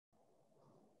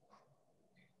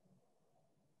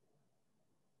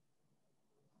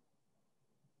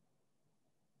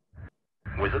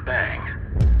With a bang,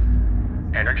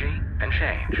 energy and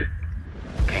change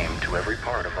came to every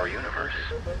part of our universe.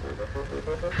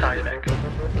 Seismic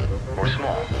or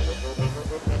small,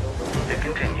 it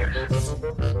continues.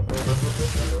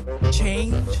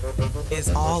 Change is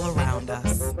all around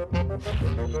us,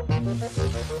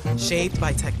 shaped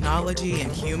by technology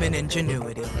and human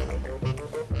ingenuity.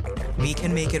 We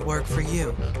can make it work for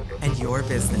you and your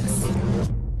business.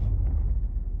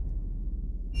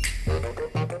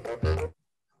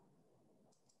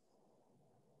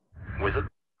 With a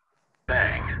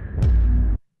bang.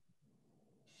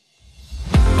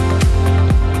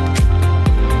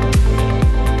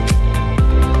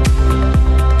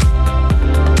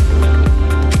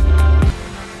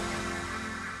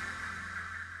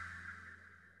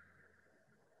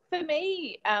 For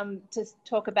me, to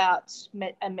talk about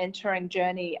a mentoring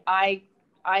journey, I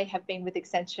have been with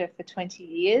Accenture for 20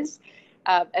 years,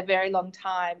 a very long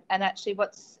time. And actually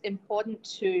what's important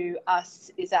to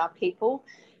us is our people.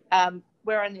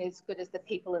 We're only as good as the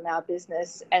people in our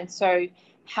business. And so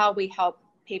how we help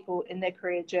people in their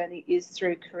career journey is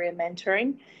through career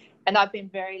mentoring. And I've been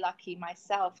very lucky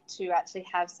myself to actually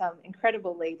have some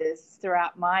incredible leaders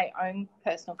throughout my own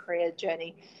personal career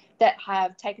journey that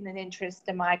have taken an interest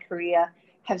in my career,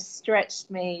 have stretched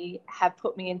me, have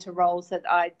put me into roles that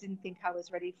I didn't think I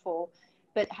was ready for,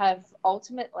 but have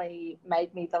ultimately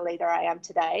made me the leader I am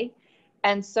today.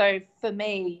 And so for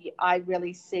me, I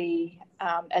really see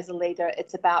as a leader,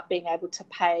 it's about being able to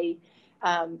pay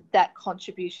that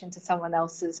contribution to someone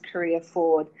else's career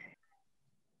forward.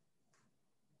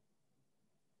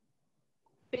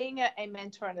 Being a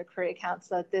mentor and a career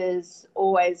counsellor, there's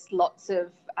always lots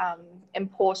of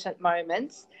important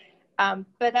moments.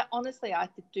 But honestly, I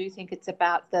do think it's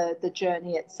about the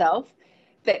journey itself.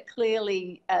 But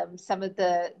clearly, some of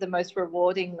the most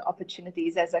rewarding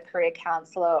opportunities as a career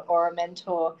counsellor or a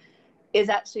mentor is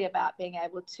actually about being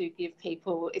able to give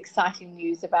people exciting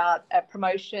news about a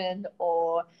promotion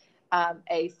or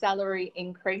a salary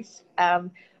increase.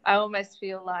 I almost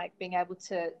feel like being able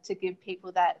to give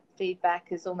people that feedback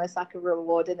is almost like a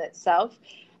reward in itself.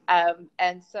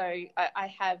 And so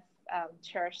I have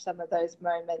cherished some of those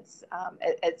moments.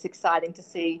 It's exciting to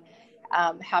see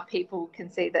how people can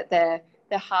see that their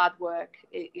hard work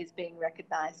is being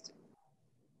recognised.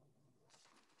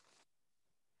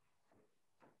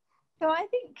 So I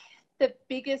think the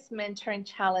biggest mentoring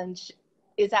challenge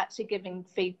is actually giving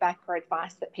feedback or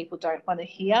advice that people don't want to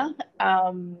hear.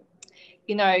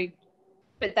 You know,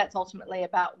 but that's ultimately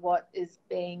about what is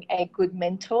being a good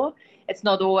mentor. It's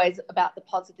not always about the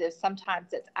positives.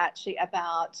 Sometimes it's actually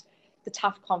about the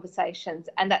tough conversations,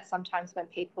 and that's sometimes when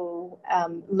people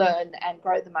learn and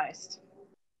grow the most.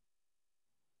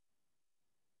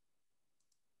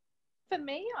 For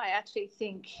me, I actually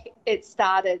think it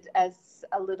started as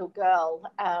a little girl.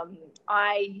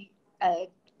 I,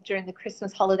 during the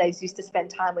Christmas holidays, used to spend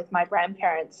time with my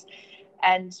grandparents.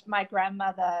 And my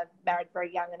grandmother married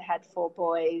very young and had 4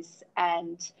 boys,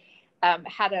 and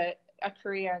had a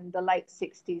career in the late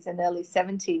 60s and early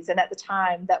 70s. And at the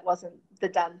time, that wasn't the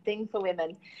done thing for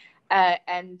women.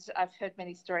 And I've heard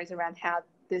many stories around how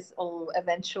this all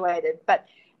eventuated. But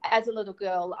as a little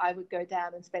girl, I would go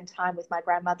down and spend time with my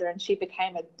grandmother, and she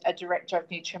became a director of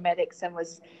Nutrimedics and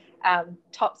was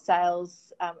top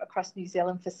sales across New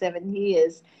Zealand for 7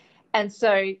 years. And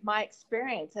so my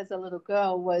experience as a little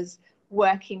girl was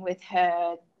working with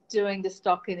her, doing the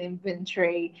stock and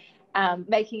inventory,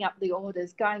 making up the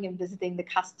orders, going and visiting the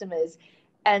customers.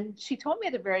 And she taught me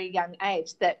at a very young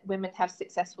age that women have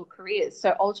successful careers.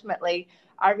 So ultimately,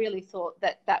 I really thought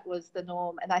that that was the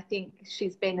norm. And I think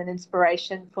she's been an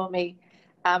inspiration for me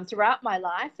throughout my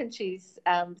life. And she's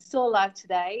still alive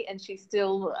today. And she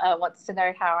still wants to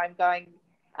know how I'm going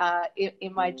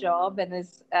in my job, and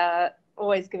is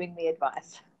always giving me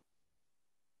advice.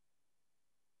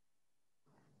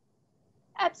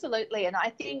 Absolutely. And I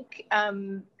think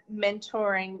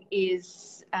mentoring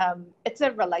is, it's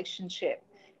a relationship.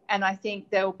 And I think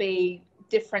there'll be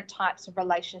different types of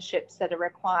relationships that are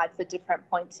required for different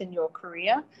points in your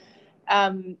career.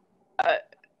 Um, uh,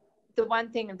 the one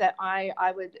thing that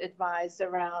I would advise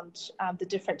around the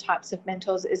different types of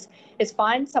mentors is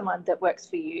find someone that works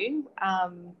for you,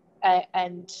 and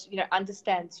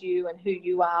understands you and who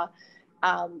you are.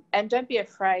 And don't be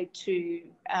afraid to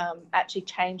actually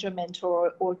change your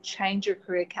mentor or change your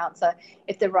career counselor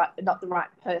if they're not the right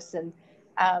person.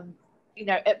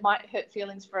 It might hurt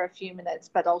feelings for a few minutes,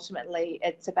 but ultimately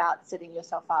it's about setting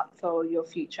yourself up for your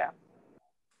future.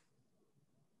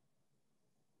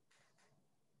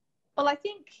 Well, I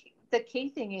think the key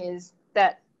thing is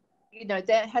that,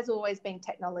 there has always been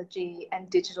technology and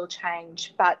digital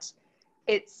change, but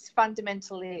it's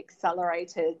fundamentally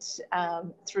accelerated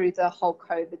through the whole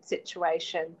COVID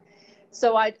situation.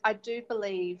 So I do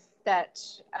believe that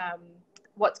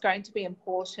what's going to be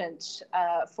important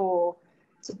for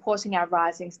supporting our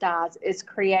rising stars is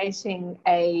creating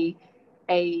a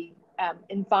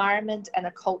environment and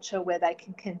a culture where they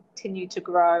can continue to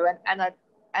grow.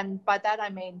 And by that I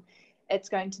mean it's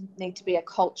going to need to be a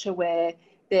culture where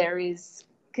there is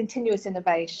continuous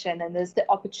innovation and there's the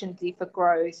opportunity for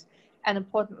growth. And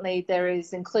importantly, there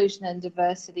is inclusion and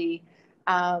diversity,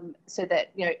 so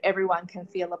that everyone can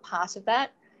feel a part of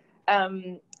that.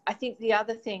 I think the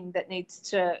other thing that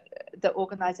the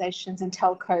organisations and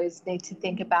telcos need to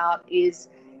think about is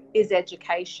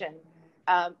education.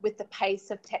 With the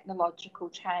pace of technological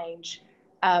change,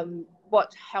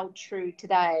 what held true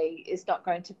today is not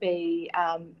going to be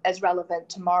as relevant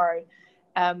tomorrow.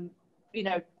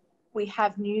 We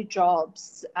have new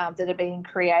jobs that are being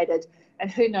created, and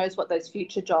who knows what those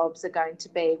future jobs are going to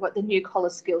be, what the new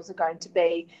collar skills are going to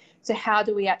be. So how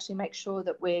do we actually make sure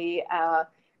that we are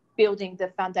building the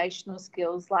foundational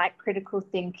skills like critical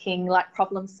thinking, like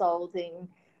problem solving,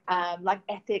 like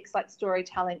ethics, like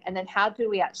storytelling, and then how do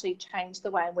we actually change the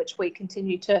way in which we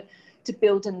continue to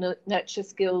build and nurture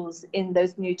skills in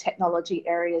those new technology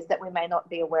areas that we may not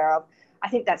be aware of. I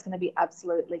think that's going to be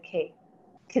absolutely key.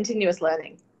 Continuous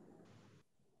learning.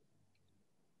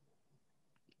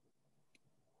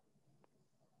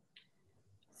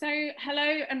 So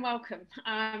hello and welcome.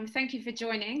 Thank you for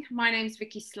joining. My name is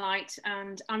Vicky Slight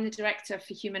and I'm the Director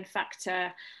for Human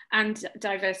Factor and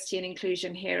Diversity and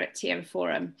Inclusion here at TM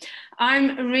Forum.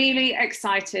 I'm really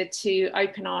excited to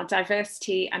open our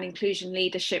Diversity and Inclusion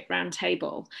Leadership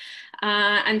Roundtable.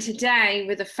 And today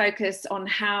with a focus on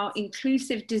how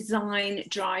inclusive design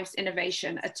drives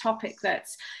innovation, a topic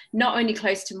that's not only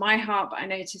close to my heart, but I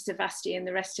know to Savasti and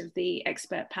the rest of the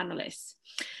expert panelists.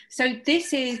 So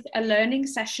this is a learning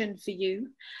session for you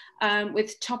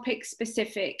with topic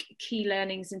specific key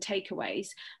learnings and takeaways.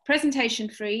 Presentation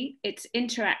free, it's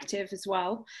interactive as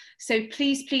well. So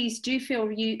please do feel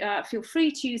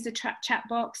free to use the chat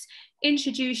box,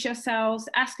 introduce yourselves,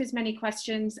 ask as many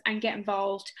questions and get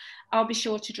involved. I'll be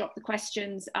sure to drop the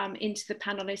questions into the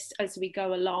panelists as we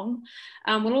go along.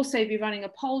 We'll also be running a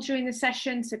poll during the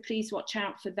session, so please watch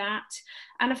out for that.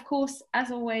 And of course, as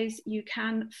always, you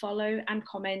can follow and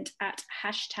comment at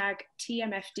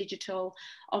 #TMFdigital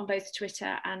on both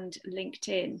Twitter and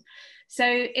LinkedIn. So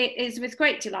it is with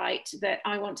great delight that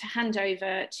I want to hand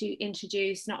over to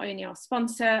introduce not only our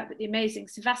sponsor, but the amazing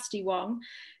Savasti Wong,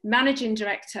 Managing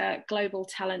Director, Global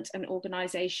Talent and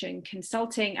Organisation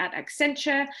Consulting at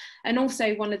Accenture, and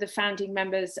also one of the founding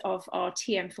members of our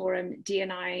TM Forum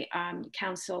D&I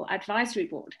Council Advisory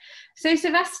Board. So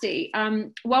Savasti,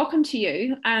 welcome to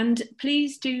you, and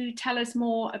please do tell us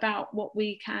more about what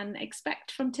we can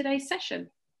expect from today's session.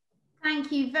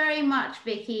 Thank you very much,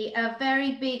 Vicky. A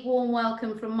very big warm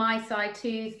welcome from my side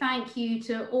too. Thank you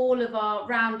to all of our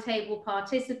roundtable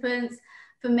participants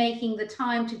for making the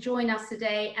time to join us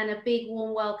today, and a big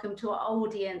warm welcome to our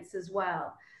audience as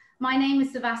well. My name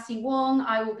is Savasti Wong.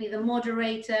 I will be the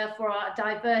moderator for our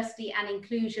Diversity and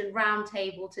Inclusion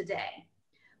Roundtable today.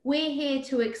 We're here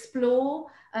to explore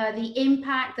the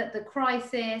impact that the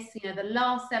crisis, the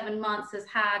last 7 months has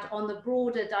had on the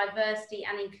broader diversity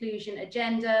and inclusion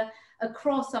agenda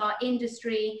across our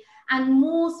industry, and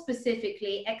more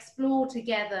specifically explore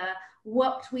together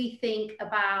what we think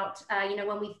about,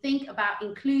 when we think about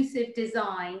inclusive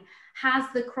design, has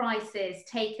the crisis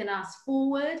taken us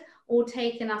forward or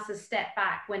taken us a step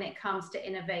back when it comes to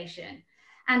innovation?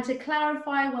 And to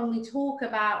clarify, when we talk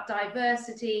about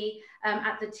diversity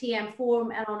at the TM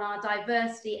Forum and on our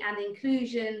Diversity and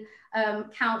Inclusion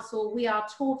Council, we are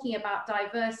talking about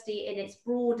diversity in its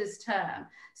broadest term.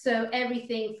 So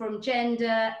everything from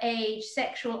gender, age,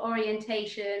 sexual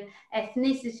orientation,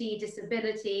 ethnicity,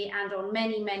 disability, and on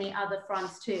many, many other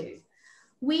fronts too.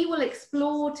 We will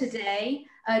explore today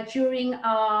during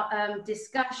our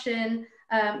discussion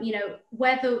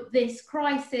whether this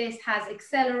crisis has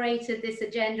accelerated this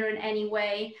agenda in any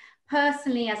way.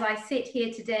 Personally, as I sit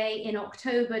here today in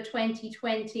October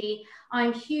 2020,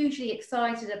 I'm hugely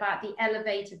excited about the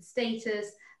elevated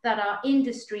status that our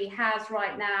industry has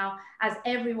right now, as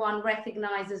everyone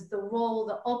recognizes the role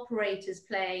that operators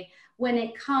play when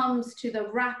it comes to the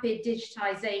rapid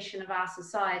digitization of our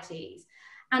societies.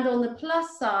 And on the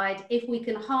plus side, if we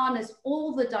can harness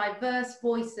all the diverse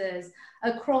voices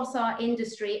across our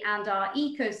industry and our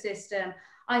ecosystem,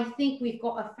 I think we've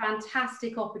got a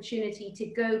fantastic opportunity to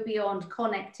go beyond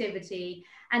connectivity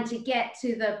and to get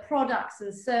to the products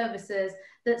and services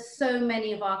that so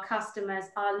many of our customers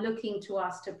are looking to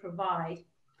us to provide.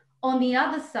 On the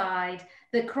other side,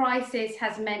 the crisis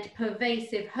has meant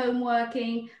pervasive home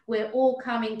working. We're all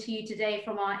coming to you today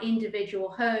from our individual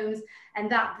homes, and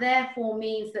that therefore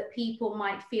means that people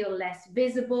might feel less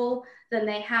visible than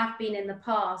they have been in the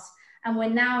past. And we're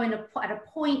now at a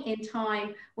point in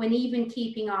time when even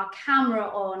keeping our camera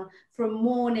on from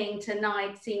morning to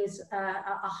night seems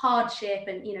a hardship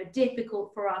and, you know,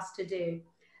 difficult for us to do.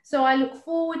 So I look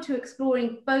forward to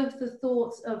exploring both the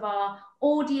thoughts of our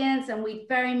audience, and we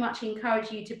very much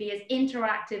encourage you to be as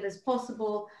interactive as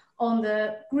possible on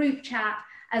the group chat,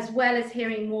 as well as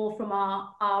hearing more from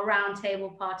our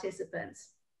roundtable participants.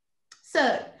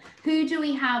 So who do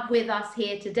we have with us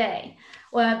here today?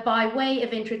 Well, by way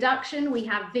of introduction, we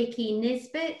have Vicky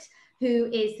Nisbet, who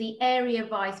is the Area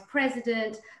Vice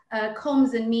President,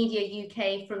 Comms and Media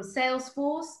UK from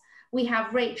Salesforce. We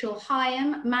have Rachel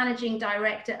Hyam, Managing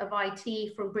Director of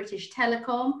IT from British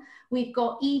Telecom. We've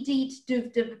got Edith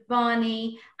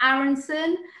Duvdevani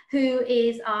Aronson, who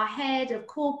is our Head of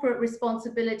Corporate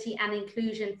Responsibility and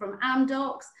Inclusion from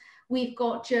Amdocs. We've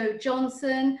got Joe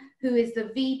Johnson, who is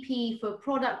the VP for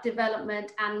Product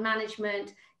Development and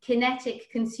Management,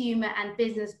 Kinetic Consumer and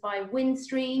Business by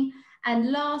Windstream.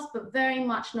 And last but very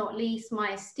much not least,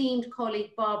 my esteemed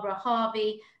colleague, Barbara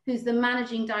Harvey, who's the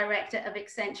Managing Director of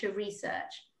Accenture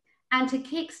Research. And to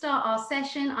kickstart our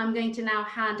session, I'm going to now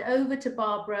hand over to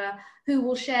Barbara, who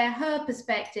will share her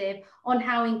perspective on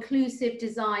how inclusive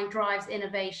design drives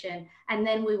innovation. And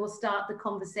then we will start the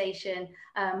conversation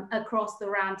across the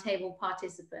roundtable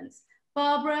participants.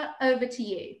 Barbara, over to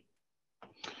you.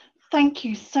 Thank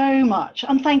you so much.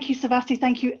 And thank you, Savasti.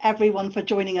 Thank you, everyone, for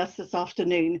joining us this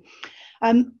afternoon.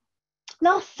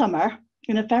 Last summer,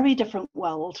 in a very different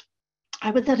world, I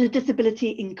was at a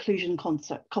disability inclusion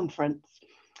conference,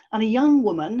 and a young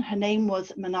woman, her name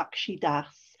was Meenakshi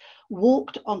Das,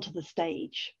 walked onto the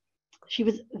stage. She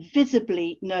was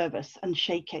visibly nervous and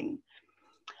shaking,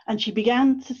 and she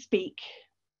began to speak,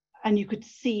 and you could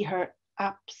see her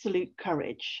absolute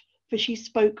courage, for she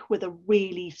spoke with a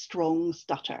really strong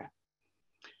stutter.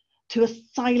 To a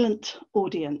silent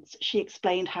audience, she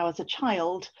explained how as a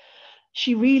child,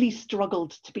 she really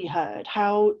struggled to be heard,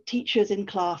 how teachers in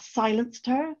class silenced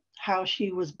her, how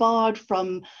she was barred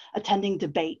from attending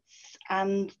debates,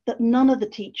 and that none of the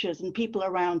teachers and people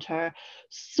around her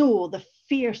saw the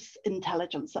fierce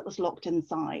intelligence that was locked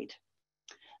inside.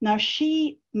 Now,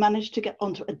 she managed to get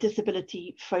onto a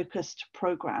disability-focused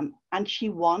program, and she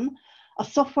won a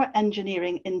software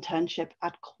engineering internship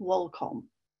at Qualcomm.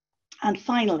 And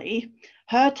finally,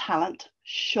 her talent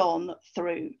shone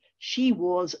through. She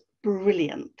was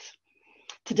brilliant.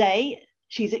 Today,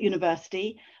 she's at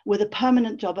university with a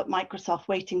permanent job at Microsoft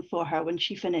waiting for her when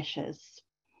she finishes.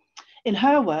 In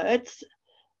her words,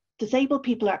 disabled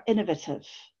people are innovative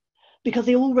because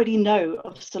they already know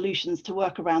of solutions to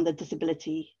work around their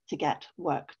disability to get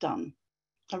work done.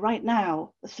 And right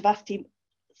now, as Savasti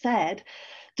said,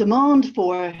 demand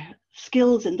for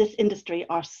skills in this industry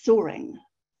are soaring.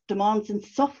 Demands in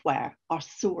software are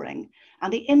soaring,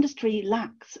 and the industry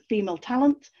lacks female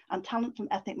talent and talent from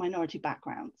ethnic minority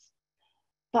backgrounds.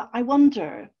 But I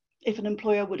wonder if an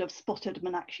employer would have spotted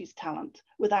Meenakshi's talent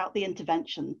without the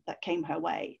intervention that came her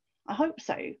way. I hope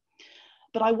so.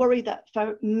 But I worry that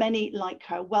for many like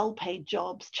her, well-paid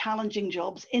jobs, challenging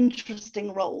jobs,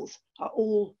 interesting roles are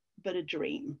all but a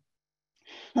dream.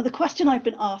 Now, the question I've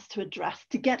been asked to address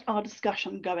to get our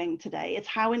discussion going today is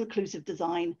how inclusive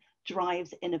design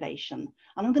drives innovation.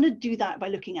 And I'm going to do that by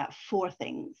looking at four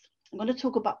things. I'm going to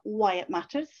talk about why it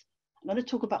matters. I'm going to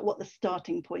talk about what the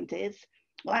starting point is.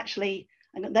 Well, actually,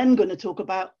 I'm then going to talk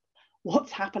about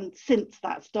what's happened since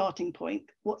that starting point,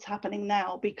 what's happening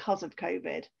now because of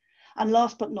COVID. And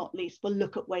last but not least, we'll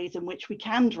look at ways in which we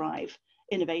can drive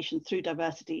innovation through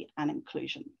diversity and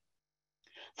inclusion.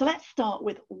 So let's start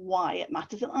with why it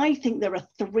matters. And I think there are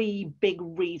three big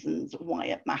reasons why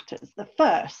it matters. The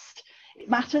first, it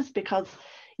matters because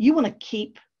you want to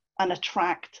keep and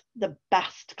attract the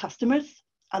best customers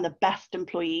and the best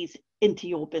employees into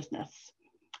your business.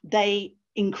 They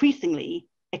increasingly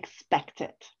expect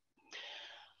it.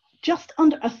 Just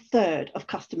under a third of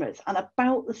customers and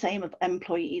about the same of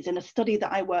employees in a study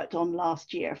that I worked on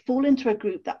last year fall into a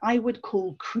group that I would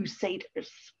call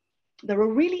crusaders. They're a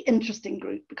really interesting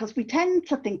group because we tend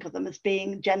to think of them as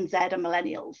being Gen Z and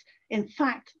millennials. In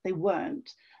fact, they weren't.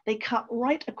 They cut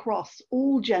right across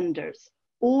all genders,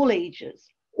 all ages,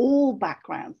 all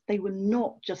backgrounds. They were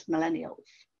not just millennials.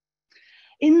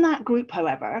 In that group,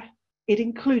 however, it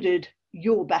included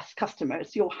your best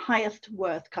customers, your highest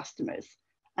worth customers.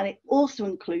 And it also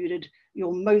included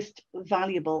your most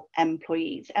valuable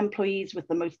employees, employees with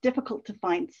the most difficult to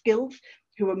find skills,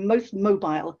 who are most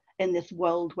mobile in this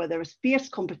world where there is fierce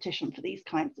competition for these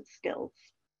kinds of skills.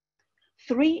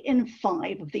 3 in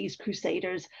 5 of these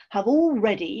crusaders have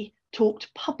already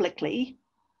talked publicly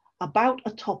about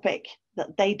a topic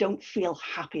that they don't feel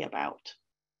happy about.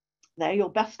 They're your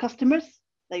best customers,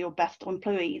 they're your best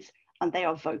employees, and they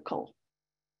are vocal.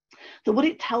 So what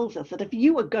it tells us that if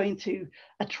you are going to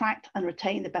attract and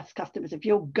retain the best customers, if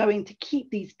you're going to keep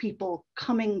these people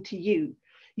coming to you,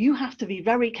 you have to be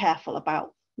very careful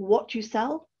about what you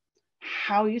sell,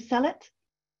 how you sell it,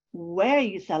 where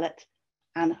you sell it,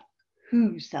 and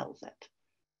who sells it,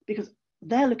 because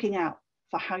they're looking out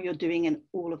for how you're doing in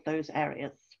all of those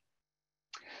areas.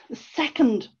 The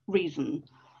second reason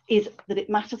is that it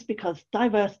matters because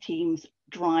diverse teams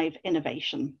drive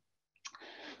innovation.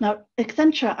 Now, at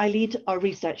Accenture, I lead our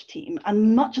research team,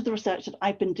 and much of the research that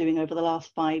I've been doing over the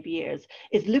last 5 years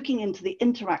is looking into the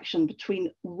interaction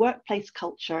between workplace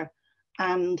culture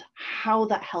and how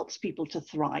that helps people to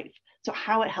thrive. So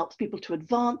how it helps people to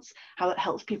advance, how it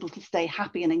helps people to stay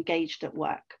happy and engaged at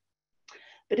work.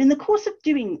 But in the course of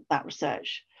doing that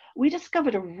research, we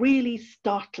discovered a really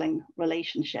startling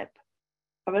relationship,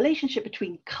 a relationship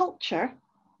between culture,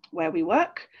 where we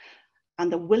work,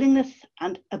 and the willingness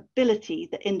and ability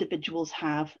that individuals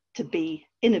have to be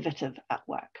innovative at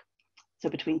work. So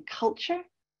between culture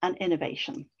and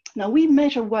innovation. Now, we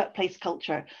measure workplace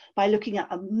culture by looking at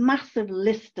a massive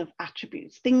list of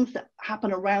attributes, things that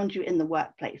happen around you in the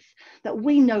workplace that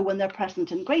we know, when they're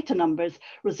present in greater numbers,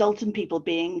 result in people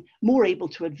being more able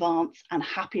to advance and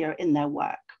happier in their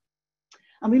work.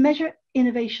 And we measure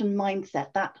innovation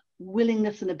mindset, that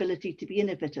willingness and ability to be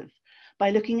innovative, by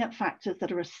looking at factors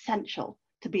that are essential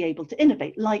to be able to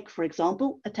innovate, like, for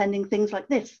example, attending things like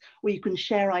this, where you can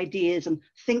share ideas and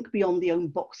think beyond the own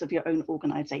box of your own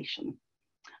organization.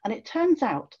 And it turns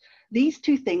out these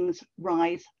two things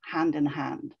rise hand in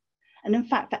hand. And in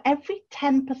fact, for every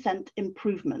 10%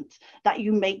 improvement that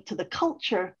you make to the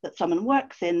culture that someone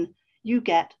works in, you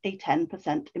get a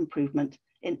 10% improvement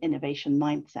in innovation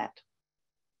mindset.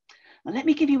 Now, let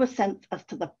me give you a sense as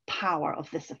to the power of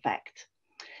this effect.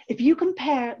 If you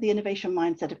compare the innovation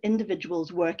mindset of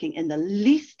individuals working in the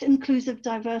least inclusive,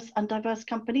 diverse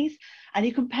companies, and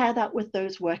you compare that with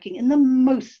those working in the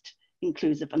most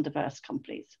inclusive and diverse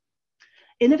companies,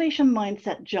 innovation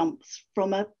mindset jumps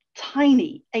from a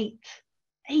tiny 8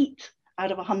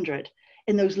 out of 100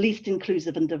 in those least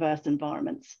inclusive and diverse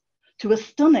environments to a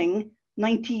stunning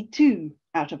 92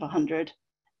 out of 100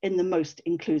 in the most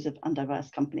inclusive and diverse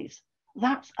companies.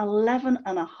 That's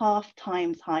 11.5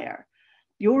 times higher.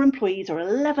 Your employees are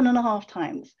 11.5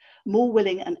 times more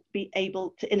willing and be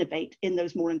able to innovate in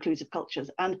those more inclusive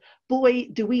cultures. And boy,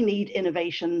 do we need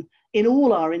innovation in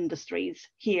all our industries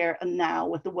here and now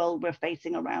with the world we're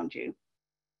facing around you.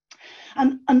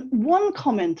 And one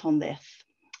comment on this,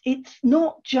 it's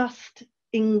not just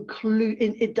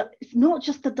it's not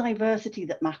just the diversity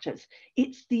that matters,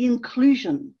 it's the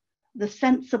inclusion, the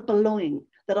sense of belonging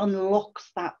that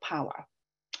unlocks that power.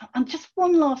 And just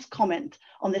one last comment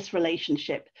on this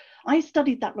relationship. I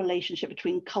studied that relationship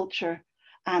between culture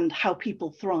and how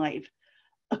people thrive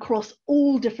across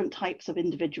all different types of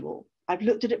individual. I've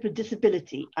looked at it for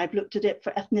disability, I've looked at it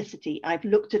for ethnicity, I've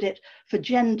looked at it for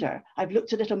gender, I've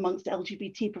looked at it amongst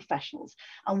LGBT professionals.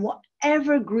 And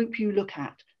whatever group you look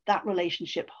at, that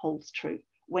relationship holds true.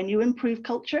 When you improve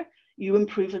culture, you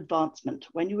improve advancement.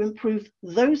 When you improve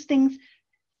those things,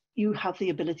 you have the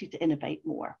ability to innovate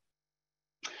more.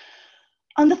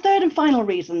 And the third and final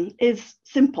reason is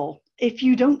simple. If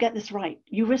you don't get this right,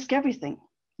 you risk everything.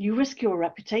 You risk your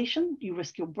reputation, you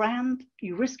risk your brand,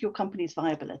 you risk your company's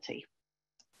viability.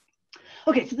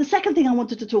 Okay, so the second thing I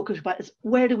wanted to talk about is,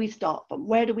 where do we start from?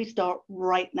 Where do we start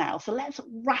right now? So let's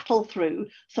rattle through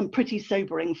some pretty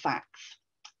sobering facts.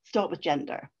 Start with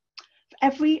gender. For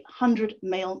every 100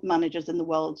 male managers in the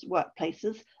world's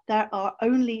workplaces, there are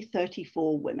only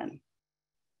 34 women.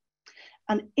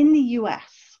 And in the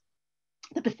US,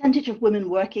 the percentage of women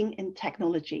working in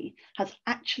technology has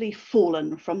actually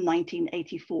fallen from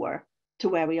 1984 to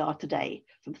where we are today,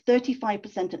 from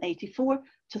 35% in 84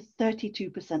 to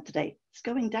 32% today. It's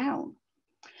going down.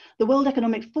 The World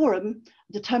Economic Forum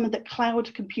determined that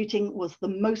cloud computing was the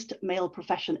most male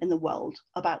profession in the world,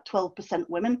 about 12%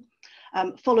 women,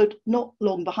 followed not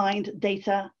long behind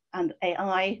data and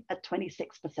AI at 26%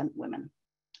 women.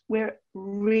 We're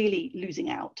really losing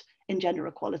out in gender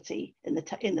equality in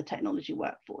the technology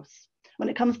workforce. When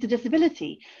it comes to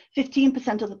disability,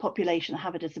 15% of the population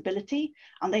have a disability,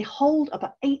 and they hold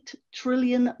about $8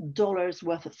 trillion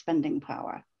worth of spending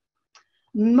power.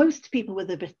 Most people with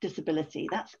a disability,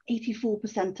 that's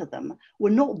 84% of them, were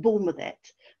not born with it.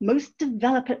 Most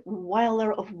develop it while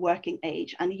they're of working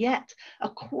age. And yet,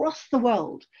 across the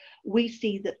world, we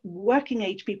see that working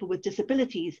age people with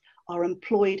disabilities are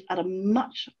employed at a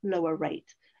much lower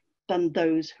rate than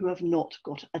those who have not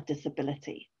got a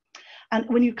disability. And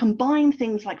when you combine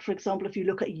things like, for example, if you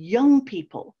look at young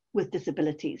people with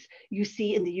disabilities, you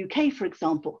see in the UK, for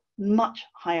example, much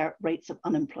higher rates of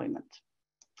unemployment.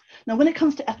 Now, when it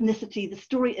comes to ethnicity, the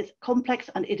story is complex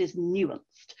and it is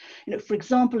nuanced. For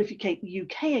example, if you take the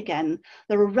UK again,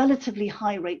 there are relatively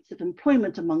high rates of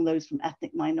employment among those from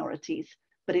ethnic minorities,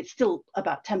 but it's still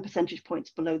about 10 percentage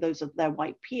points below those of their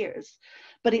white peers.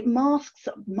 But it masks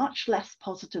a much less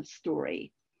positive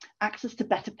story. Access to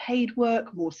better paid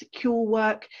work, more secure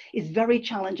work is very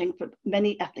challenging for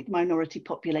many ethnic minority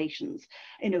populations.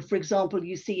 For example,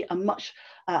 you see a much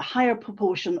higher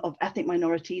proportion of ethnic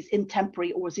minorities in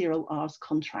temporary or 0 hours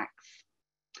contracts.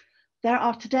 There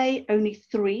are today only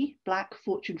 3 Black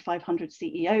Fortune 500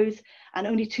 CEOs, and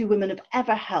only 2 women have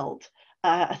ever held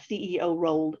a CEO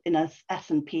role in a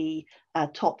S&P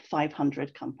top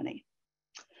 500 company.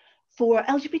 For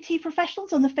LGBT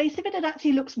professionals, on the face of it, it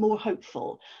actually looks more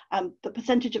hopeful. The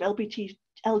percentage of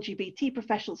LGBT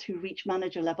professionals who reach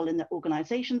manager level in their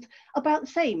organizations about the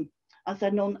same as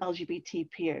their non-LGBT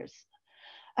peers.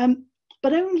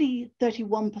 But only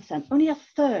 31%, only a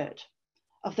third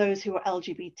of those who are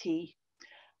LGBT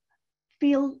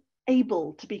feel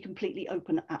able to be completely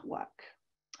open at work.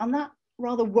 And that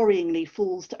rather worryingly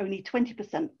falls to only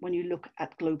 20% when you look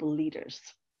at global leaders.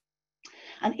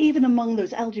 And even among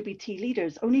those LGBT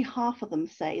leaders, only half of them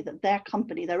say that their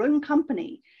company, their own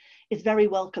company, is very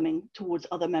welcoming towards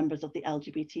other members of the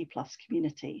LGBT plus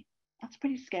community. That's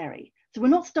pretty scary. So we're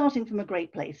not starting from a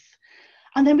great place.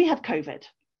 And then we had COVID.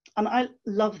 And I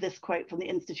love this quote from the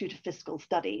Institute of Fiscal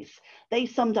Studies. They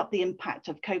summed up the impact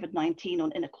of COVID-19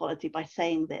 on inequality by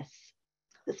saying this: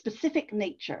 the specific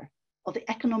nature of the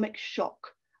economic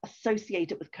shock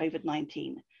associated with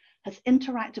COVID-19 has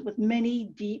interacted with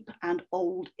many deep and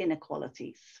old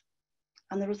inequalities.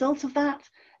 And the result of that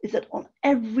is that on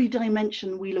every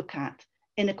dimension we look at,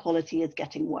 inequality is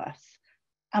getting worse.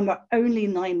 And we're only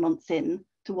 9 months in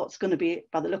to what's going to be,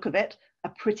 by the look of it, a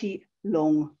pretty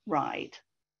long ride.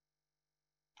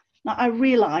 Now, I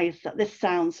realize that this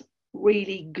sounds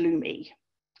really gloomy,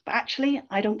 but actually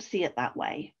I don't see it that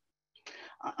way.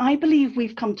 I believe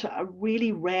we've come to a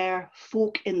really rare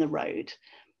fork in the road.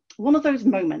 One of those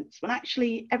moments when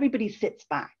actually everybody sits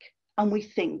back and we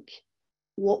think,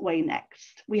 what way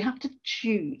next? We have to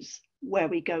choose where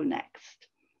we go next.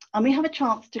 And we have a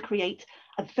chance to create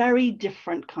a very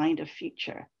different kind of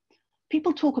future.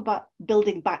 People talk about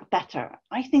building back better.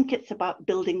 I think it's about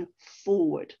building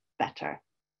forward better.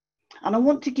 And I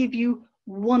want to give you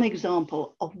one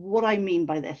example of what I mean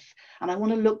by this. And I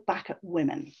want to look back at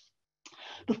women.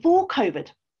 Before COVID,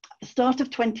 at the start of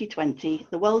 2020,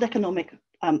 the World Economic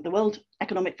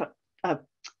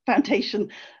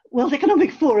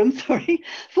Forum,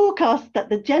 forecast that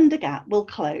the gender gap will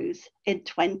close in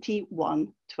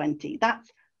 2120.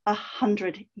 That's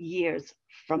 100 years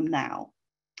from now.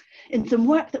 In some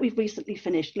work that we've recently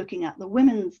finished looking at the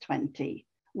women's 20,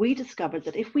 we discovered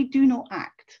that if we do not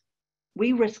act,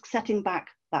 we risk setting back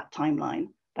that timeline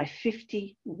by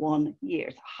 51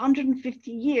 years,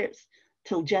 150 years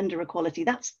till gender equality.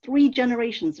 That's 3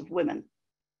 generations of women.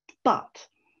 But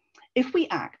if we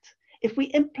act, if we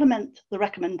implement the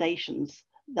recommendations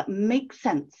that make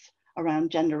sense around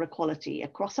gender equality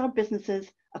across our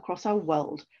businesses, across our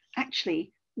world,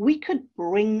 actually, we could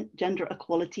bring gender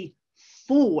equality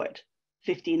forward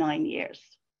 59 years.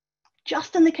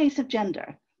 Just in the case of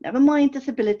gender, never mind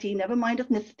disability, never mind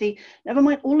ethnicity, never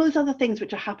mind all those other things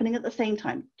which are happening at the same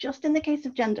time. Just in the case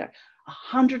of gender,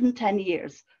 110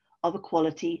 years of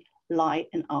equality lie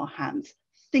in our hands.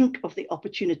 Think of the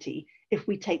opportunity if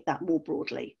we take that more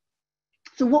broadly.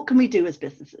 So what can we do as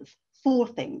businesses? 4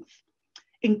 things.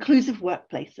 Inclusive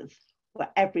workplaces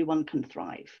where everyone can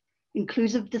thrive.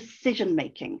 Inclusive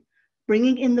decision-making,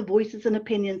 bringing in the voices and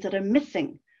opinions that are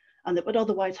missing and that would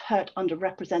otherwise hurt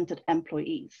underrepresented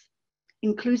employees.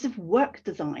 Inclusive work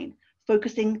design,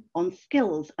 focusing on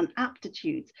skills and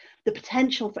aptitudes, the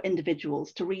potential for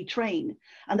individuals to retrain,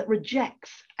 and that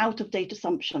rejects out-of-date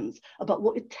assumptions about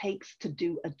what it takes to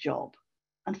do a job.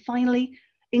 And finally,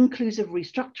 inclusive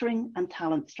restructuring and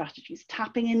talent strategies,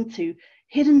 tapping into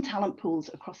hidden talent pools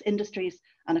across industries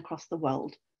and across the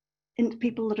world, into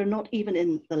people that are not even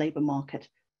in the labour market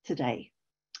today.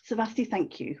 Savasti,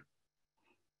 thank you.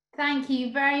 Thank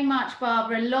you very much,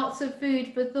 Barbara. Lots of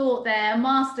food for thought there. A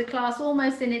masterclass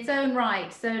almost in its own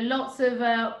right. So lots of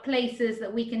places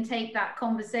that we can take that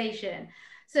conversation.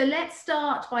 So let's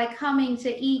start by coming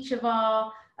to each of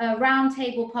our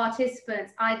roundtable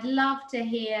participants. I'd love to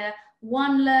hear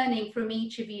one learning from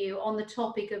each of you on the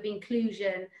topic of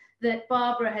inclusion that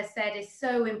Barbara has said is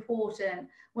so important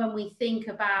when we think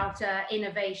about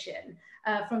innovation.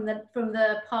 From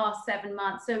the past 7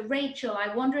 months. So Rachel,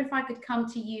 I wonder if I could come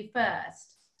to you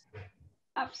first.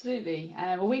 Absolutely.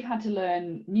 Well, we've had to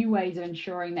learn new ways of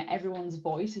ensuring that everyone's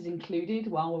voice is included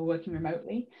while we're working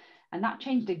remotely. And that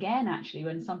changed again, actually,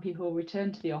 when some people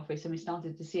returned to the office and we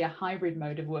started to see a hybrid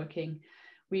mode of working.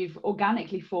 We've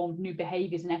organically formed new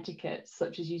behaviours and etiquettes,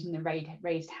 such as using the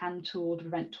raised hand tool to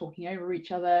prevent talking over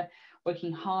each other,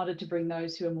 working harder to bring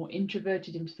those who are more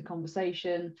introverted into the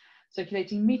conversation,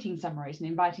 circulating meeting summaries and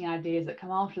inviting ideas that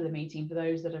come after the meeting for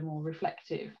those that are more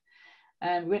reflective.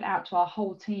 We went out to our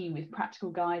whole team with practical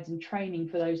guides and training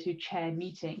for those who chair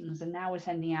meetings. And now we're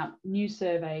sending out new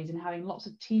surveys and having lots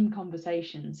of team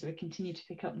conversations. So we continue to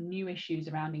pick up new issues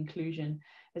around inclusion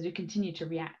as we continue to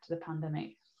react to the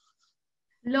pandemic.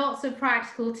 Lots of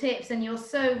practical tips, and you're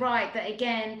so right that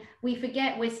again we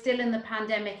forget we're still in the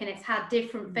pandemic and it's had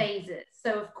different phases.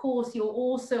 So of course you're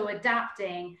also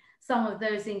adapting some of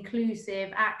those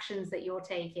inclusive actions that you're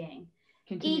taking.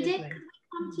 Edith, can we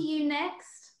come to you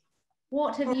next?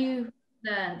 What have you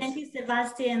learned? Thank you,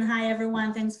 Sebastian. Hi,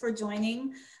 everyone. Thanks for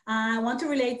joining. I want to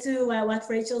relate to what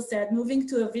Rachel said, moving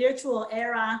to a virtual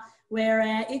era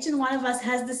where each and one of us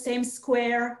has the same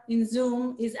square in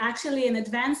Zoom is actually an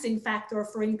advancing factor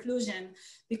for inclusion,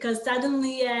 because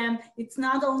suddenly it's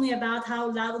not only about how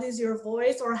loud is your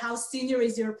voice or how senior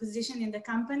is your position in the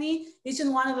company. Each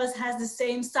and one of us has the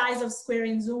same size of square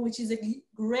in Zoom, which is a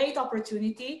great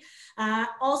opportunity.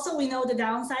 Also, we know the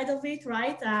downside of it,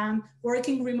 right?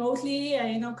 Working remotely,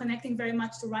 connecting very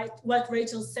much to what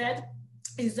Rachel said,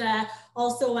 is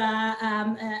also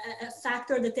a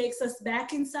factor that takes us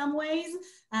back in some ways.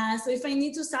 So if I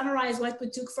need to summarize what we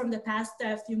took from the past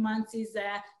few months is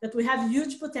that we have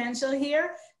huge potential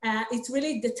here. It's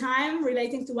really the time,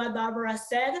 relating to what Barbara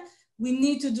said, we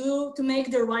need to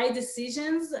make the right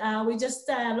decisions. We just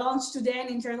launched today an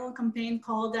internal campaign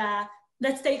called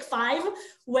Let's Take 5,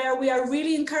 where we are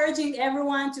really encouraging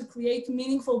everyone to create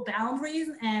meaningful boundaries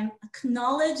and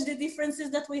acknowledge the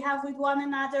differences that we have with one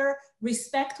another,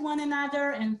 respect one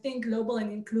another, and think global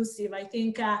and inclusive. I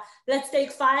think let's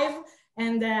take 5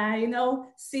 and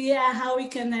see how we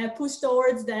can push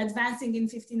towards the advancing in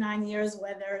 59 years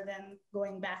rather than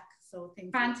going back. So thank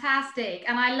you. Fantastic.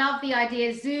 And I love the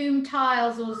idea Zoom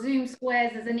tiles or Zoom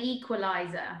squares as an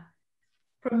equalizer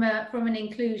from an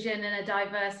inclusion and a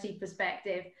diversity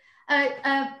perspective.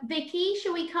 Vicky,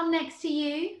 shall we come next to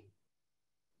you?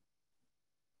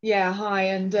 Yeah, hi,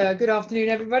 and good afternoon,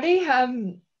 everybody.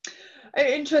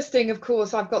 Interesting, of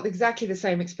course, I've got exactly the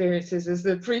same experiences as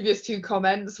the previous two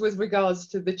comments with regards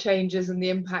to the changes and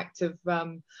the impact of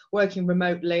working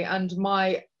remotely. And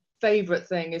my favorite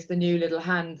thing is the new little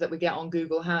hand that we get on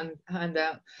Google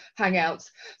Hangouts.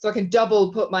 So I can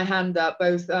double put my hand up,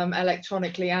 both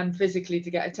electronically and physically, to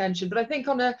get attention. But I think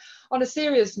on a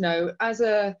serious note, as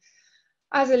a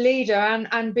leader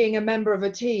and being a member of a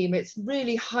team, it's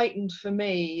really heightened for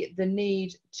me the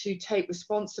need to take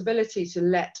responsibility to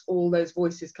let all those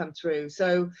voices come through.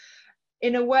 So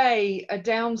in a way, a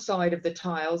downside of the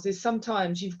tiles is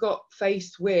sometimes you've got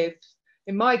faced with,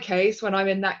 in my case, when I'm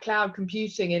in that cloud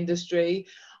computing industry,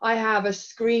 I have a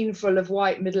screen full of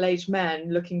white middle-aged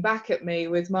men looking back at me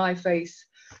with my face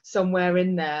somewhere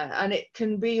in there, and it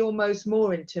can be almost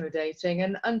more intimidating.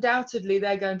 And undoubtedly,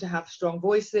 they're going to have strong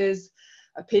voices,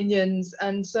 opinions,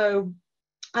 and so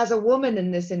as a woman in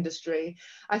this industry,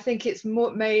 I think it's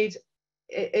made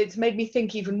me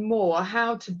think even more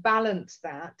how to balance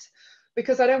that,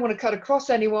 because I don't want to cut across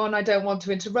anyone, I don't want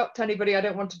to interrupt anybody, I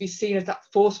don't want to be seen as that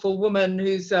forceful woman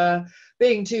who's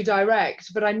being too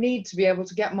direct, but I need to be able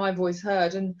to get my voice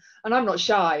heard, and I'm not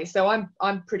shy, so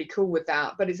I'm pretty cool with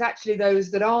that. But it's actually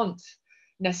those that aren't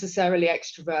necessarily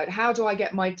extrovert. How do I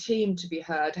get my team to be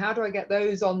heard? How do I get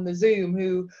those on the Zoom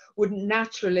who wouldn't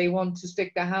naturally want to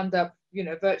stick their hand up,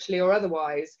 virtually or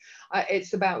otherwise?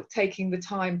 It's about taking the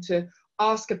time to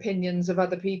ask opinions of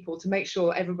other people to make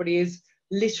sure everybody is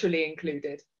literally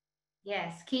included.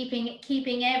 Yes,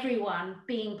 keeping everyone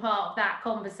being part of that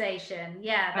conversation.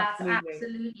 Yeah, that's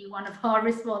absolutely one of our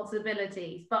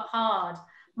responsibilities, but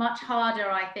much harder,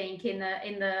 I think, in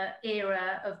the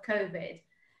era of COVID.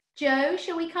 Joe,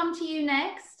 shall we come to you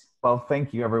next? Well,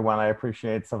 thank you, everyone. I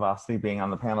appreciate Savasti being on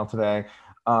the panel today.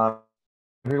 I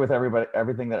agree with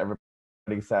everything that everybody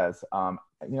says.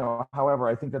 However,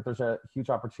 I think that there's a huge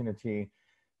opportunity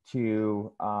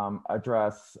to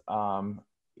address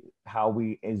how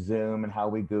we Zoom and how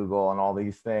we Google and all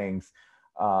these things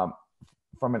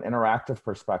from an interactive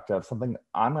perspective. Something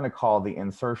I'm going to call the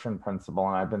insertion principle,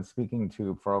 and I've been speaking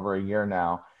to for over a year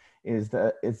now, is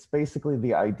that it's basically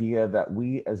the idea that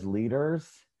we as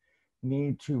leaders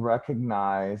need to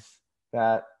recognize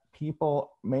that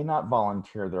people may not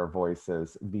volunteer their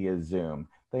voices via Zoom.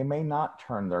 They may not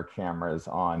turn their cameras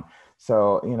on.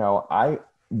 So,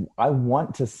 I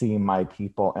want to see my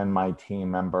people and my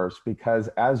team members, because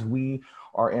as we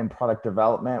are in product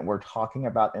development, we're talking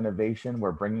about innovation,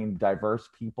 we're bringing diverse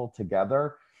people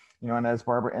together, and as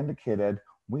Barbara indicated,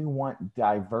 we want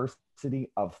diversity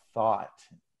of thought,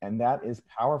 and that is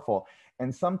powerful.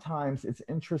 And sometimes it's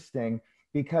interesting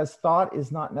because thought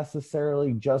is not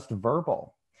necessarily just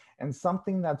verbal. And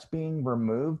something that's being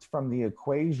removed from the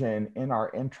equation in our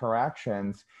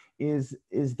interactions is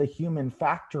the human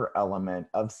factor element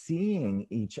of seeing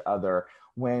each other.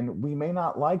 When we may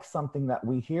not like something that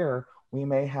we hear, we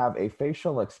may have a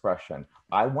facial expression.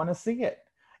 I want to see it.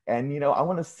 And, I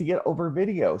want to see it over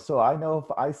video. So I know if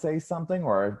I say something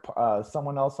or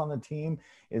someone else on the team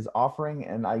is offering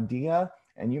an idea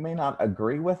and you may not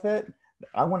agree with it,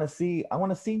 I want to see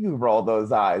you roll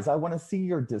those eyes. I want to see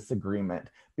your disagreement,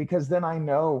 because then I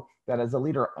know that as a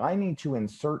leader, I need to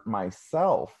insert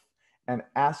myself and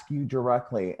ask you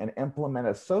directly and implement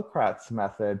a Socrates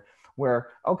method where,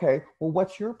 okay, well,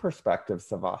 what's your perspective,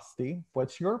 Savasti?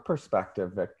 What's your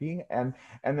perspective, Vicky? And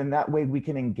then that way we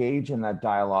can engage in that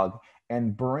dialogue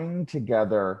and bring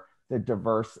together the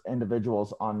diverse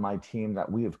individuals on my team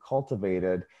that we have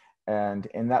cultivated, and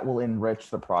that will enrich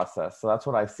the process. So that's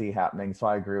what I see happening. So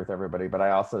I agree with everybody, but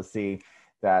I also see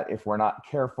that if we're not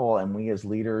careful and we as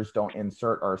leaders don't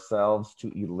insert ourselves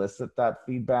to elicit that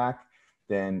feedback,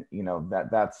 then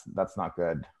that's not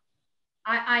good.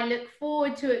 I look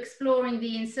forward to exploring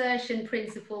the insertion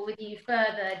principle with you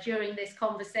further during this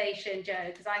conversation, Joe,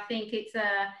 because I think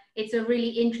it's a really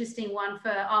interesting one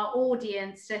for our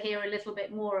audience to hear a little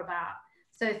bit more about.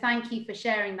 So thank you for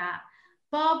sharing that.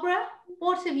 Barbara,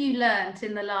 what have you learned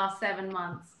in the last 7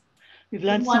 months? We've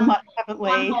learned so much, haven't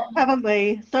we? Haven't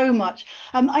we? So much.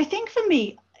 I think for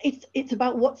me, it's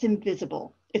about what's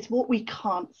invisible. It's what we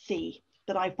can't see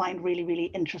that I find really, really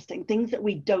interesting. Things that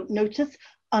we don't notice,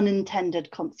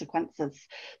 unintended consequences.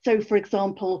 So, for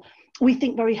example, we've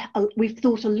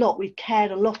thought a lot, we've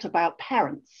cared a lot about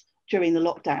parents during the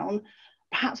lockdown.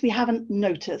 Perhaps we haven't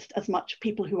noticed as much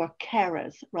people who are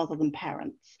carers rather than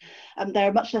parents.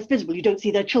 They're much less visible. You don't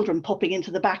see their children popping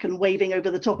into the back and waving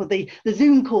over the top of the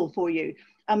Zoom call for you.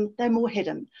 They're more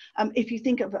hidden. If you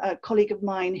think of a colleague of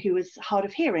mine who is hard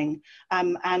of hearing,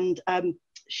 and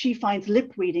she finds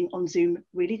lip reading on Zoom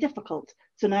really difficult.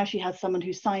 So now she has someone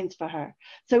who signs for her.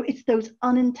 So it's those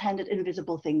unintended,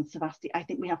 invisible things, Savasti, I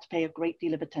think we have to pay a great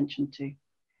deal of attention to.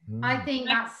 I think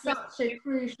that's such a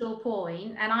crucial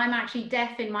point, and I'm actually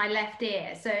deaf in my left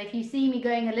ear. So if you see me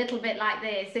going a little bit like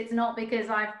this, it's not because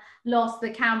I've lost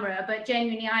the camera, but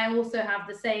genuinely I also have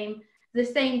the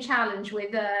same challenge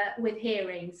with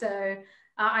hearing. So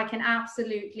I can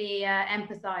absolutely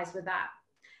empathize with that.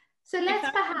 So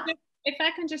if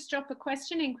I can just drop a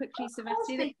question in quickly,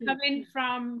 Savasti, that's come in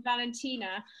from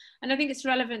Valentina, and I think it's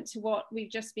relevant to what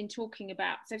we've just been talking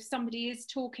about. So if somebody is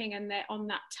talking and they're on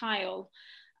that tile,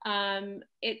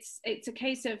 it's a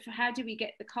case of how do we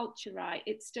get the culture right?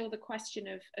 It's still the question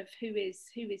of who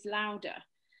is louder,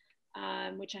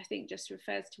 which I think just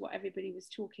refers to what everybody was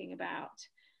talking about.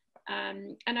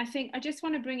 And I think I just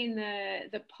want to bring in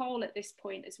the poll at this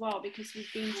point as well, because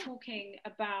we've been talking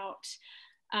about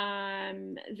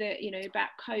about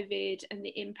COVID and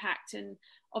the impact, and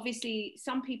obviously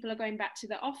some people are going back to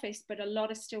the office, but a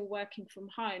lot are still working from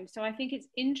home. So I think it's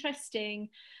interesting.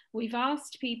 We've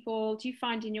asked people, do you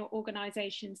find in your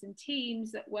organizations and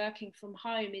teams that working from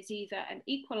home is either an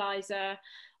equalizer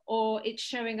or it's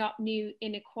showing up new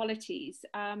inequalities?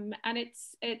 And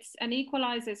it's an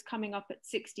equalizer is coming up at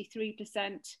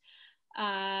 63%.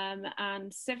 And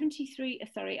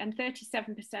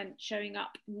 37% showing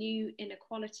up new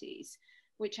inequalities,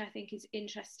 which I think is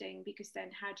interesting, because then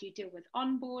how do you deal with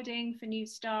onboarding for new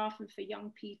staff and for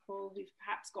young people who've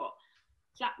perhaps got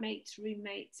flatmates,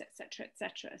 roommates, etc.,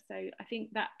 etc. So I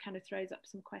think that kind of throws up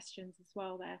some questions as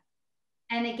well there.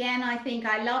 And again, I think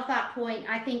I love that point.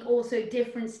 I think also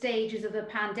different stages of the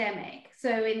pandemic.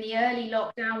 So in the early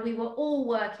lockdown, we were all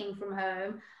working from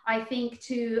home. I think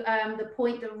to the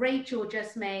point that Rachel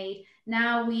just made,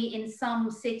 now we in some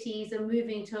cities are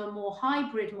moving to a more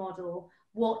hybrid model.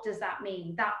 What does that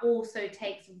mean? That also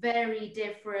takes very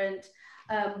different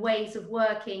ways of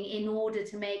working in order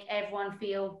to make everyone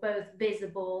feel both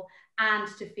visible and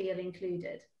to feel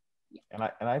included. And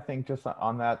I think just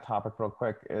on that topic real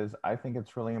quick is I think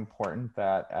it's really important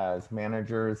that as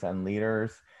managers and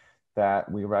leaders that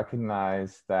we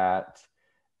recognize that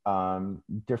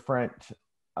different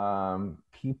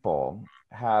people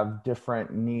have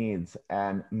different needs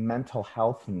and mental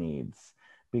health needs,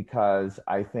 because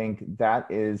I think that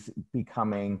is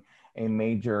becoming a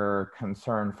major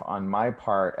concern on my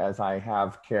part as I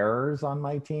have carers on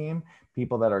my team,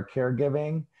 people that are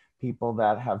caregiving, people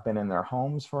that have been in their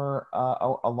homes for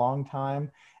a long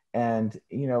time. And,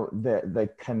 you know, the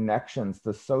connections,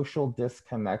 the social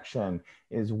disconnection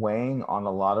is weighing on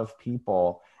a lot of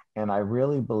people. And I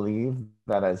really believe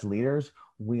that as leaders,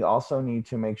 we also need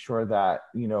to make sure that,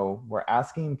 you know, we're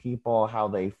asking people how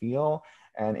they feel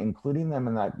and including them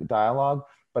in that dialogue,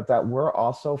 but that we're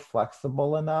also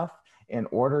flexible enough in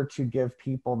order to give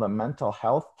people the mental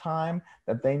health time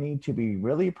that they need to be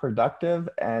really productive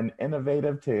and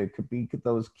innovative to be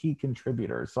those key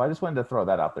contributors. So I just wanted to throw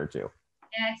that out there too.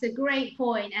 Yeah, it's a great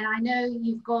point. And I know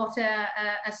you've got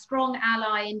a strong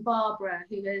ally in Barbara,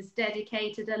 who has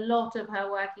dedicated a lot of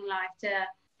her working life to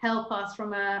help us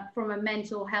from a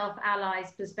mental health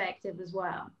allies perspective as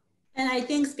well. And I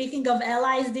think, speaking of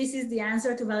allies, this is the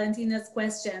answer to Valentina's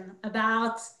question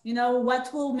about, you know,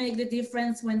 what will make the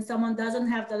difference when someone doesn't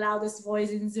have the loudest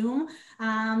voice in Zoom.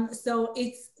 So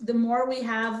it's the more we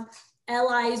have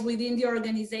allies within the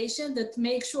organization that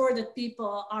make sure that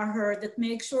people are heard, that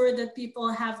make sure that people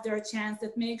have their chance,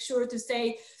 that make sure to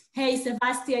say, hey,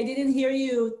 Sebasti, I didn't hear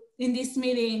you in this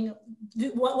meeting.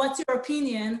 What's your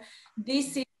opinion?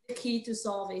 This is the key to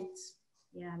solve it.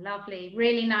 Yeah, lovely.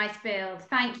 Really nice build.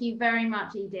 Thank you very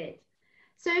much, Edith.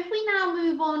 So if we now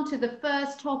move on to the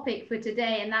first topic for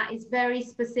today, and that is very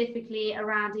specifically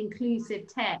around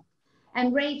inclusive tech.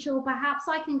 And Rachel, perhaps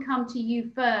I can come to you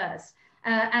first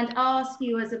and ask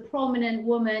you, as a prominent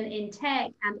woman in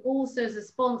tech and also as a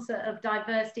sponsor of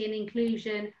diversity and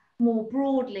inclusion more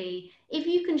broadly, if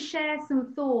you can share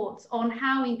some thoughts on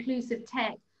how inclusive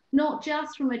tech, not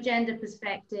just from a gender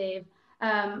perspective,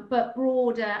 but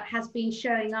broader, has been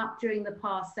showing up during the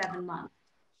past 7 months.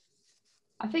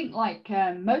 I think, like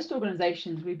most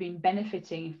organizations, we've been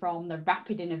benefiting from the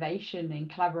rapid innovation in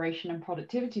collaboration and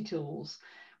productivity tools.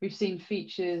 We've seen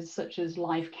features such as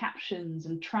live captions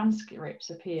and transcripts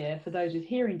appear for those with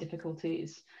hearing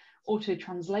difficulties, auto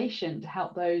translation to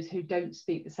help those who don't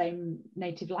speak the same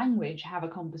native language have a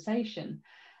conversation,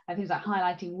 and things like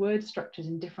highlighting word structures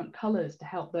in different colors to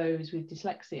help those with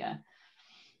dyslexia,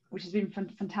 which has been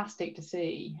fantastic to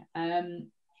see.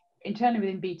 Internally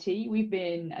within BT, we've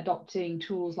been adopting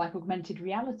tools like augmented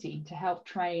reality to help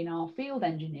train our field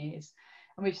engineers.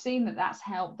 And we've seen that that's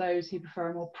helped those who prefer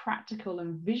a more practical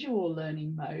and visual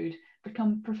learning mode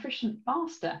become proficient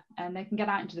faster, and they can get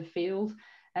out into the field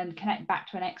and connect back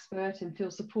to an expert and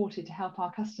feel supported to help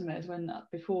our customers when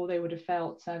before they would have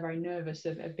felt very nervous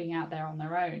of being out there on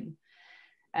their own.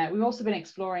 We've also been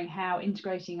exploring how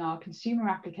integrating our consumer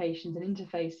applications and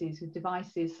interfaces with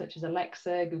devices such as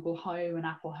Alexa, Google Home, and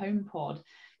Apple HomePod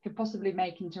could possibly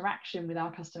make interaction with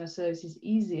our customer services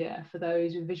easier for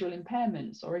those with visual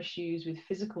impairments or issues with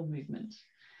physical movement.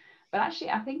 But actually,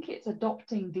 I think it's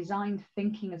adopting design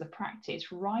thinking as a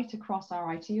practice right across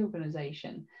our IT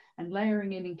organization and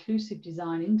layering in inclusive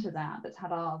design into that that's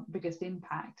had our biggest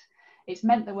impact. It's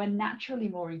meant that we're naturally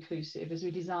more inclusive as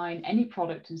we design any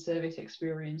product and service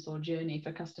experience or journey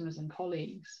for customers and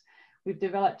colleagues. We've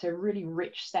developed a really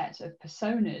rich set of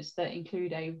personas that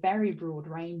include a very broad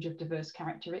range of diverse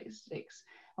characteristics,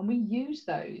 and we use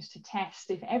those to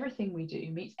test if everything we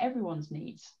do meets everyone's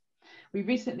needs. We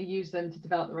recently used them to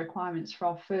develop the requirements for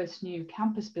our first new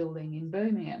campus building in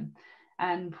Birmingham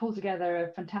and pull together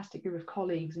a fantastic group of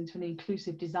colleagues into an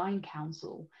inclusive design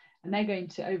council. And they're going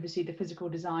to oversee the physical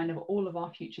design of all of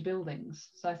our future buildings.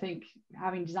 So I think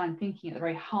having design thinking at the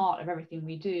very heart of everything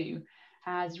we do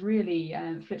has really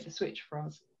flipped the switch for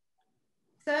us.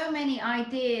 So many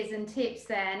ideas and tips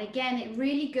there. And again, it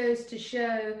really goes to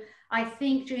show, I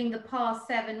think, during the past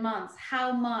 7 months,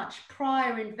 how much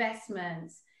prior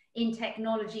investments in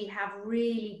technology have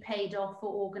really paid off for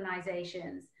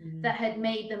organizations that had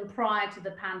made them prior to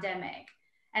the pandemic.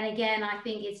 And again, I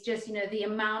think it's just, you know, the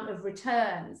amount of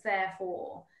returns,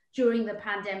 therefore, during the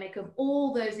pandemic of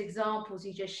all those examples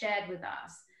you just shared with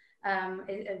us, are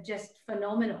just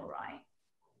phenomenal, right?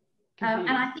 And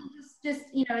I think just,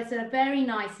 you know, it's a very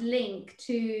nice link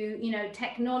to, you know,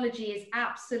 technology is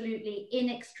absolutely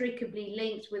inextricably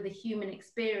linked with the human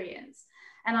experience.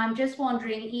 And I'm just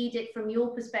wondering, Edith, from your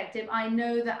perspective, I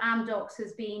know that Amdocs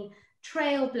has been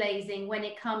trailblazing when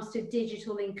it comes to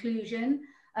digital inclusion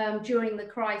during the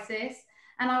crisis.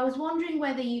 And I was wondering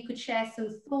whether you could share some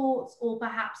thoughts or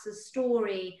perhaps a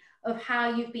story of how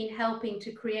you've been helping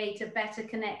to create a better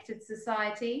connected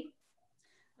society.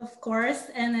 Of course.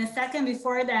 And a second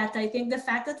before that, I think the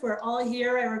fact that we're all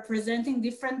here representing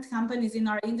different companies in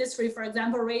our industry, for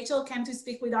example, Rachel came to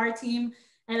speak with our team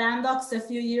at Amdocs a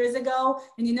few years ago,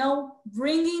 and, you know,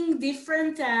 bringing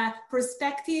different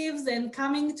perspectives and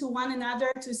coming to one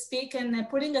another to speak and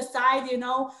putting aside, you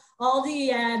know, all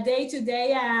the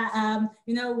day-to-day,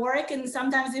 you know, work and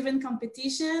sometimes even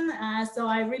competition. So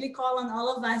I really call on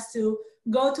all of us to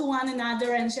go to one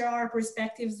another and share our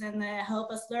perspectives and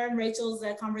help us learn. Rachel's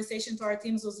conversation to our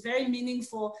teams was very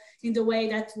meaningful in the way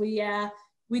that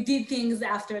we did things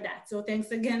after that. So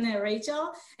thanks again,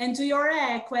 Rachel. And to your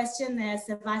question,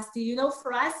 Sevasti, you know,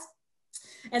 for us,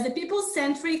 as a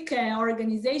people-centric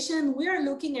organization, we are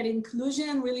looking at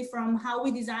inclusion really from how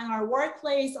we design our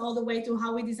workplace all the way to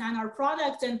how we design our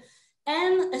products,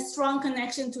 and a strong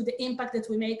connection to the impact that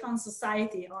we make on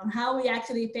society, on how we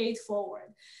actually pay it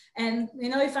forward. And, you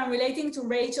know, if I'm relating to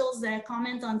Rachel's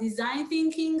comment on design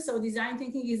thinking, so design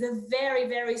thinking is a very,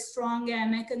 very strong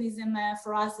mechanism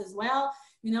for us as well.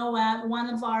 You know, one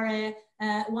of our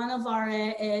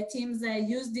teams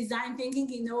used design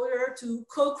thinking in order to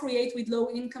co-create with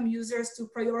low-income users to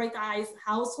prioritize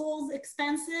household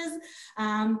expenses.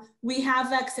 We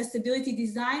have accessibility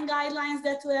design guidelines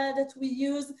that we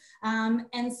use, and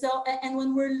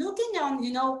when we're looking on,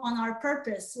 you know, on our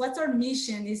purpose, what's our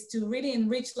mission is to really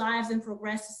enrich lives and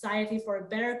progress society for a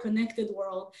better connected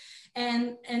world,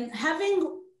 and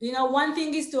having, you know, one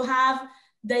thing is to have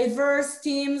diverse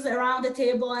teams around the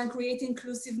table and create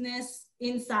inclusiveness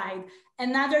inside.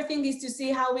 Another thing is to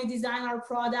see how we design our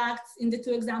products in the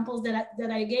two examples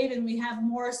that I gave, and we have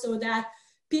more, so that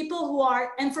people who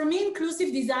are, and for me,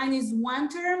 inclusive design is one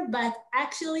term, but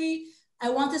actually I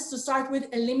want us to start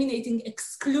with eliminating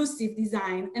exclusive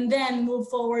design and then move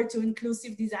forward to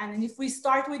inclusive design. And if we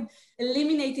start with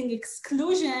eliminating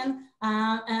exclusion,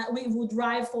 we would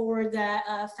drive forward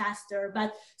faster.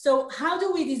 But so how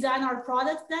do we design our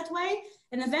products that way?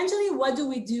 And eventually, what do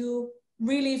we do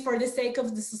really for the sake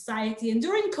of the society? And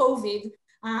during COVID,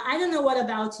 I don't know what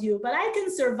about you, but I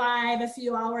can survive a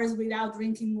few hours without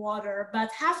drinking water, but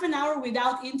half an hour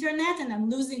without internet and I'm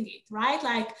losing it, right?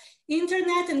 Like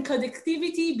internet and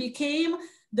connectivity became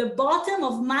the bottom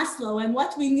of Maslow and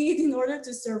what we need in order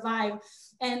to survive.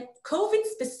 And COVID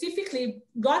specifically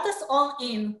got us all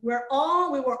in. We were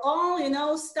all, you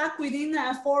know, stuck within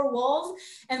four walls.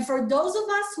 And for those of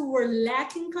us who were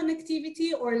lacking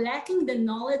connectivity or lacking the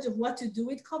knowledge of what to do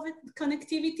with COVID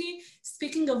connectivity,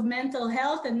 speaking of mental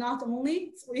health and not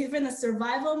only, even a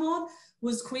survival mode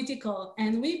was critical.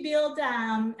 And we built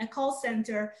a call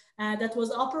center that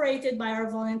was operated by our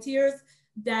volunteers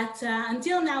that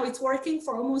until now it's working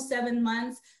for almost 7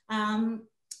 months.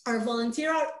 Our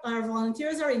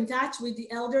volunteers are in touch with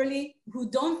the elderly who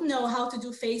don't know how to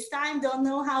do FaceTime, don't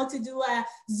know how to do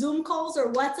Zoom calls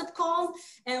or WhatsApp calls.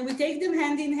 And we take them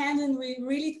hand in hand and we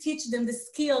really teach them the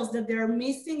skills that they're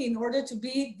missing in order to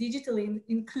be digitally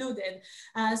included.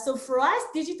 So for us,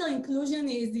 digital inclusion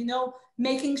is, you know,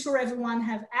 making sure everyone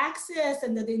have access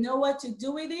and that they know what to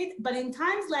do with it. But in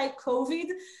times like COVID,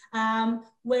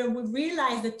 where we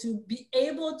realize that to be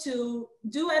able to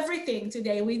do everything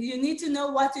today, you need to know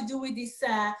what to do with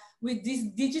these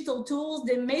digital tools,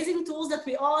 the amazing tools that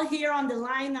we all here on the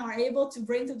line are able to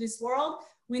bring to this world.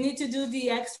 We need to do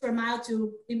the extra mile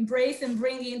to embrace and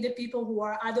bring in the people who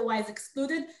are otherwise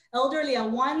excluded. Elderly are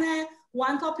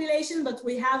one population, but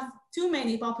we have too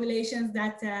many populations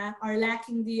that are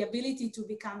lacking the ability to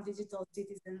become digital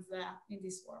citizens in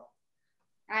this world.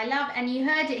 I love, and you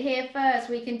heard it here first,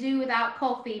 we can do without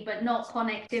coffee, but not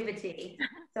connectivity.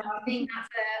 So I think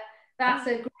that's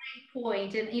a great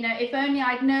point. And, you know, if only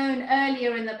I'd known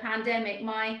earlier in the pandemic,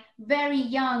 my very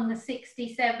young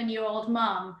 67-year-old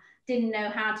mum didn't know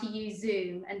how to use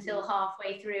Zoom until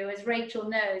halfway through, as Rachel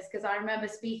knows, because I remember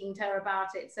speaking to her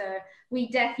about it. So we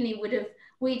definitely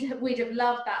we'd have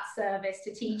loved that service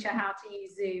to teach her how to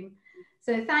use Zoom.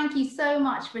 So thank you so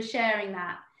much for sharing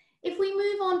that. If we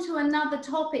move on to another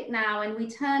topic now and we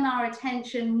turn our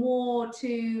attention more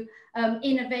to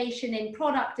innovation in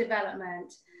product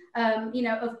development, you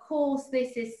know, of course,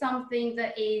 this is something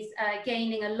that is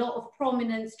gaining a lot of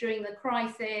prominence during the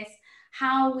crisis,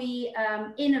 how we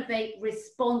innovate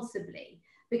responsibly.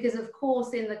 Because of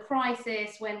course, in the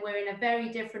crisis, when we're in a very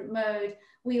different mode,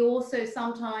 we also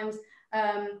sometimes,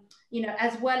 you know,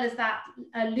 as well as that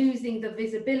losing the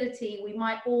visibility, we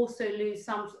might also lose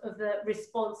some of the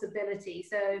responsibility.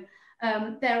 So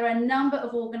There are a number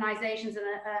of organizations and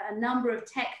a number of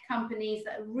tech companies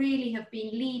that really have been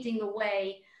leading the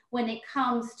way when it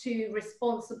comes to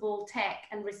responsible tech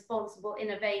and responsible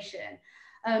innovation.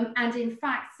 And in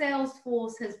fact,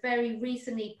 Salesforce has very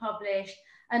recently published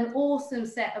an awesome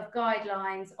set of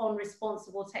guidelines on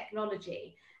responsible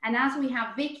technology. And as we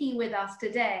have Vicky with us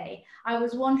today, I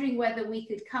was wondering whether we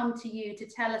could come to you to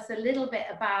tell us a little bit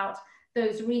about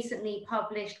those recently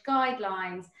published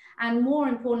guidelines, and more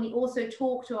importantly, also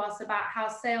talk to us about how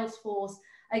Salesforce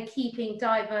are keeping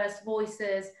diverse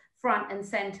voices front and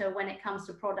center when it comes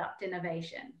to product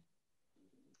innovation.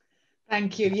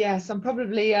 Thank you. Yes, I'm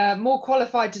probably more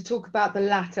qualified to talk about the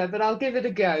latter, but I'll give it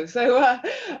a go. So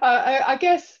I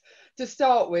guess to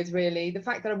start with, really, the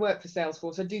fact that I work for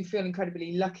Salesforce, I do feel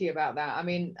incredibly lucky about that. I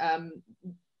mean,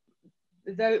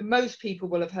 though most people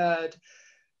will have heard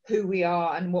who we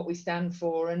are and what we stand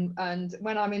for, and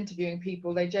when I'm interviewing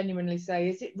people, they genuinely say,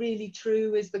 is it really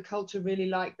true? Is the culture really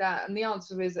like that? And the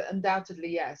answer is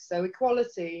undoubtedly yes. So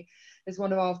equality is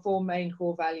one of our 4 main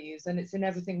core values, and it's in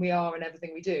everything we are and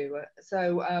everything we do.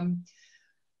 So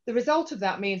the result of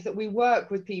that means that we work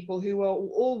with people who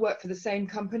all work for the same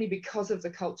company because of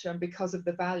the culture and because of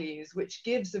the values, which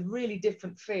gives a really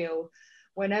different feel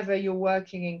whenever you're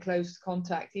working in close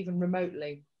contact, even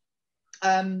remotely.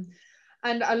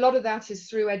 And a lot of that is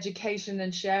through education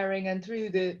and sharing, and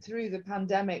through the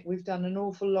pandemic, we've done an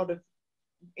awful lot of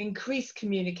increased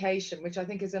communication, which I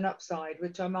think is an upside,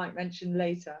 which I might mention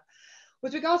later.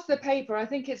 With regards to the paper, I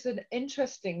think it's an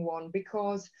interesting one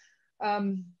because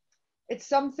it's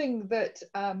something that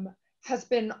has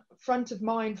been front of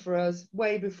mind for us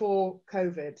way before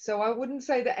COVID. So I wouldn't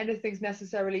say that anything's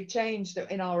necessarily changed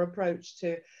in our approach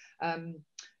to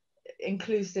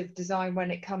inclusive design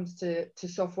when it comes to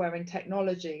software and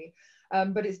technology,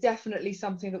 but it's definitely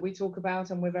something that we talk about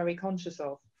and we're very conscious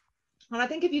of. And I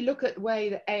think if you look at the way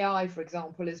that AI, for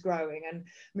example, is growing, and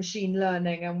machine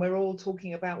learning, and we're all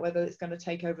talking about whether it's going to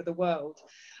take over the world.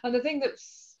 And the thing that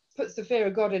puts the fear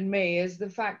of God in me is the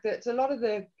fact that a lot of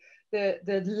the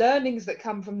learnings that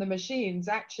come from the machines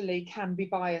actually can be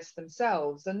biased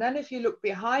themselves. And then if you look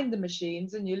behind the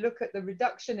machines and you look at the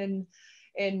reduction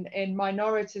in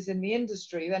minorities in the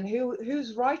industry, then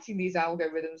who's writing these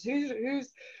algorithms?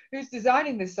 Who's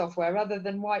designing this software other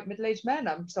than white middle-aged men,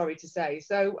 I'm sorry to say.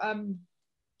 So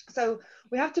so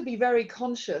we have to be very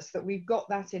conscious that we've got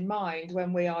that in mind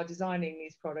when we are designing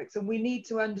these products, and we need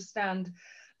to understand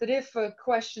that if a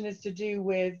question is to do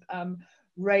with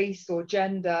race or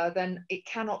gender, then it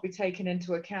cannot be taken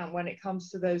into account when it comes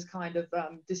to those kind of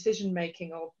decision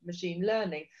making of machine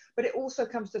learning. But it also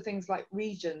comes to things like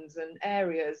regions and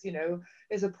areas. You know,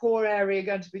 is a poor area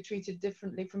going to be treated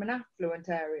differently from an affluent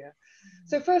area?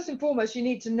 So first and foremost, you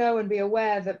need to know and be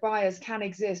aware that bias can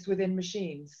exist within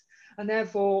machines, and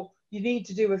therefore you need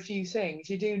to do a few things.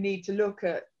 You do need to look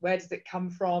at where does it come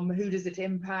from, who does it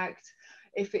impact,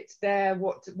 if it's there,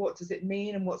 what does it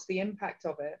mean, and what's the impact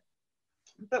of it.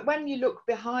 But when you look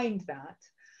behind that,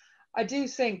 I do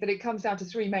think that it comes down to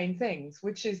 3 main things,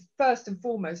 which is first and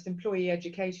foremost employee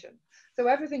education. So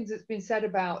everything that's been said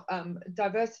about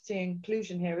diversity and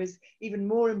inclusion here is even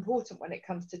more important when it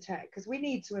comes to tech, because we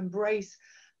need to embrace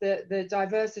the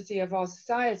diversity of our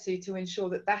society to ensure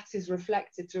that that is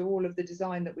reflected through all of the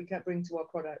design that we can bring to our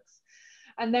products.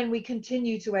 And then we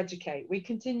continue to educate. We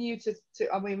continue to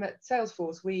I mean, at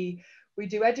Salesforce, we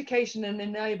do education and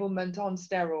enablement on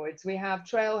steroids. We have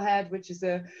Trailhead, which is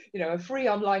a free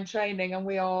online training, and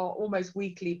we are almost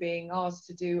weekly being asked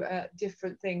to do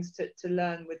different things to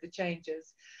learn with the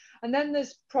changes. And then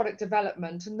there's product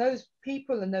development, and those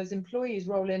people and those employees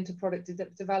roll into product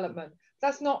development.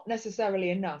 That's not necessarily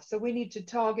enough. So we need to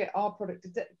target our product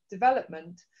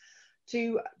development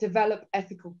to develop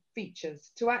ethical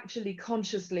features, to actually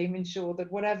consciously ensure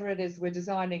that whatever it is we're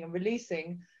designing and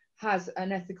releasing has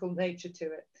an ethical nature to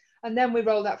it. And then we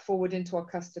roll that forward into our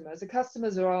customers. The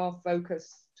customers are our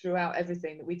focus throughout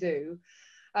everything that we do.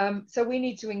 So we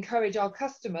need to encourage our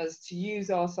customers to use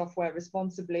our software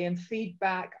responsibly and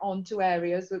feedback onto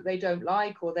areas that they don't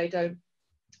like or they don't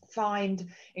find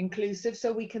inclusive,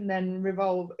 so we can then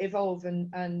evolve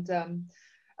and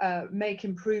make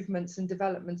improvements and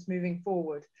developments moving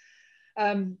forward.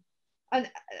 And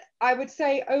I would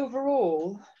say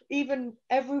overall, even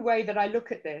every way that I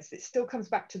look at this, it still comes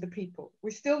back to the people.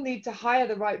 We still need to hire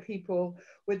the right people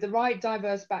with the right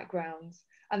diverse backgrounds,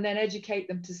 and then educate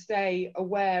them to stay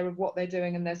aware of what they're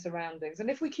doing in their surroundings. And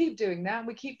if we keep doing that, and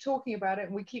we keep talking about it,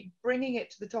 and we keep bringing it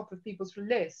to the top of people's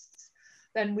lists,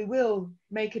 then we will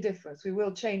make a difference. We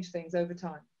will change things over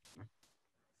time.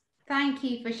 Thank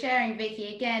you for sharing,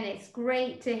 Vicky. Again, it's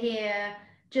great to hear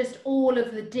just all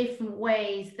of the different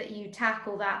ways that you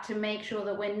tackle that to make sure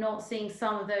that we're not seeing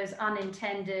some of those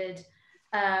unintended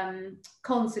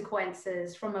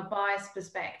consequences from a bias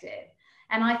perspective.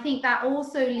 And I think that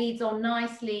also leads on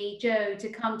nicely, Joe, to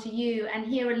come to you and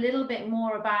hear a little bit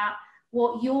more about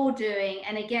what you're doing,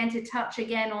 and again, to touch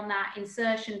again on that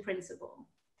insertion principle.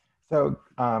 So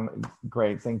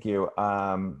great, thank you.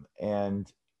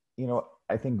 And, you know,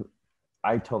 I think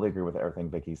I totally agree with everything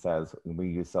Vicky says. We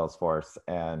use Salesforce,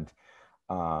 and,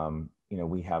 you know,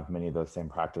 we have many of those same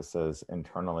practices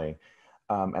internally.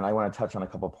 And I want to touch on a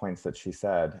couple of points that she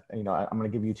said. You know, I'm going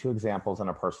to give you 2 examples and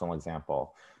a personal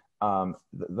example.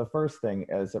 The first thing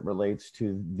is it relates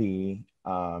to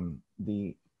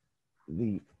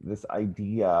this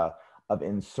idea of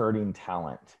inserting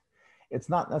talent. It's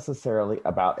not necessarily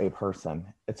about a person.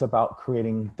 It's about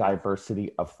creating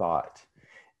diversity of thought.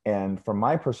 And from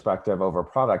my perspective over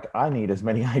product, I need as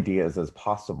many ideas as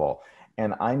possible.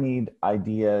 And I need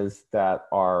ideas that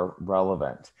are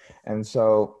relevant. And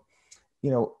so,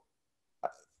 you know,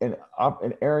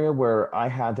 an area where I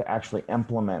had to actually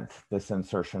implement this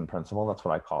insertion principle, that's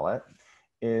what I call it,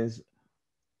 is,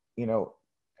 you know,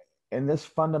 and this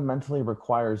fundamentally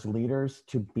requires leaders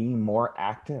to be more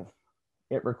active.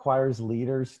 It requires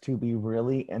leaders to be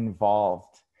really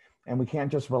involved. And we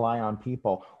can't just rely on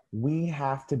people. We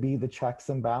have to be the checks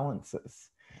and balances.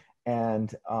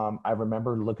 And I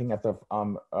remember looking at the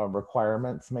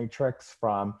requirements matrix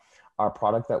from our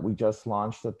product that we just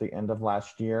launched at the end of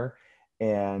last year.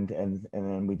 And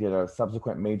then we did a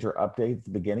subsequent major update at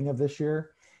the beginning of this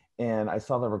year. And I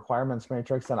saw the requirements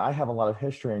matrix, and I have a lot of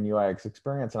history in UIX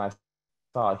experience, and I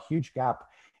saw a huge gap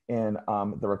in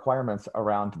the requirements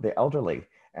around the elderly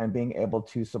and being able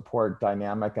to support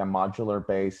dynamic and modular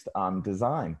based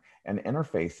design and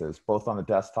interfaces, both on the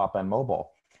desktop and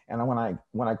mobile. And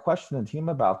when I questioned the team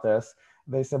about this,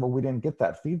 they said, well, we didn't get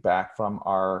that feedback from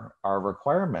our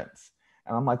requirements.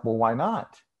 And I'm like, well, why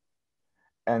not?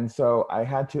 And so I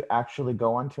had to actually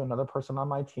go on to another person on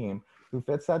my team who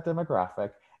fits that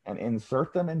demographic and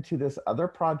insert them into this other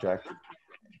project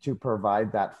to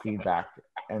provide that feedback.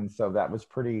 And so that was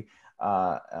pretty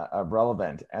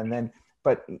relevant. And then,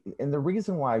 and the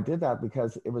reason why I did that,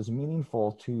 because it was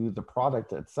meaningful to the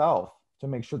product itself to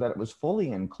make sure that it was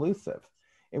fully inclusive.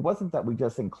 It wasn't that we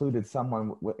just included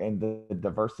someone in the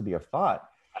diversity of thought.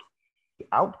 The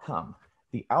outcome,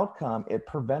 it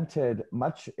prevented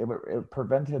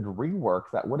rework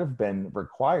that would have been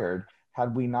required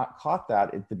had we not caught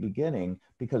that at the beginning,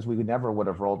 because we never would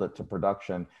have rolled it to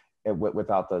production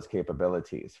without those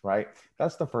capabilities, right?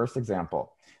 That's the first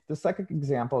example. The second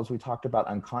example is we talked about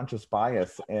unconscious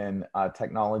bias in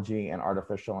technology and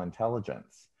artificial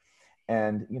intelligence.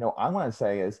 And, you know, I want to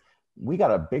say is we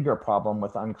got a bigger problem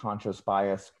with unconscious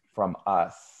bias from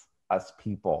us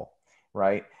people,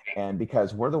 right? And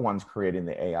because we're the ones creating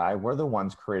the AI, we're the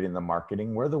ones creating the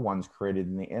marketing, we're the ones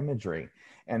creating the imagery.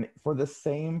 And for the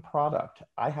same product,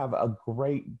 I have a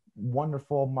great,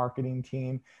 wonderful marketing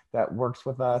team that works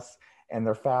with us, and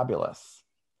they're fabulous.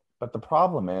 But the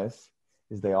problem is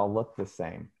they all look the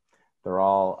same. They're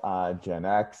all Gen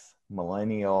X,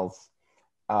 millennials.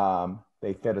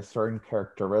 They fit a certain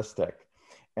characteristic.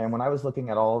 And when I was looking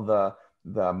at all the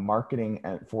marketing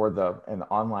and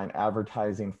online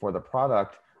advertising for the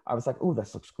product, I was like, oh,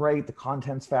 this looks great. The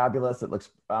content's fabulous. It looks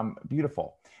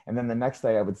beautiful. And then the next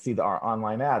day I would see our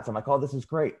online ads. I'm like, oh, this is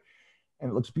great. And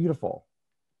it looks beautiful.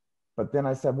 But then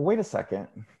I said, well, wait a second.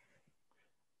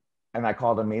 And I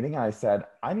called a meeting and I said,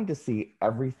 I need to see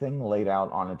everything laid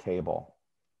out on a table.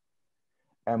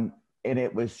 And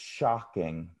it was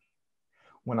shocking.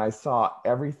 When I saw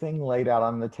everything laid out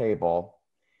on the table,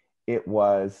 it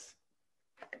was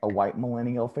a white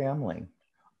millennial family,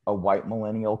 a white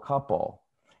millennial couple,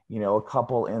 you know, a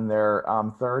couple in their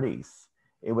 30s.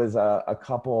 It was a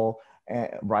couple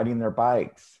riding their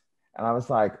bikes. And I was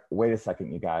like, wait a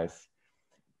second, you guys.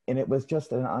 And it was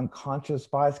just an unconscious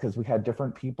bias because we had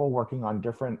different people working on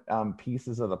different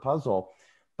pieces of the puzzle,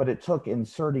 but it took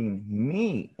inserting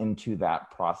me into that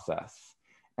process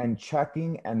and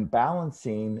checking and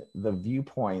balancing the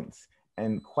viewpoints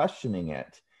and questioning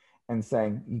it and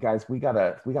saying, you guys, we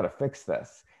gotta fix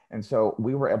this. And so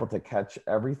we were able to catch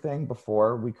everything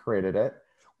before we created it.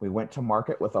 We went to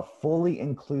market with a fully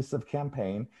inclusive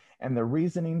campaign. And the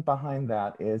reasoning behind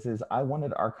that is I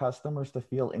wanted our customers to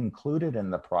feel included in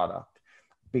the product.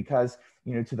 Because,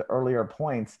 you know, to the earlier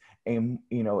points, you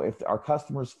know, if our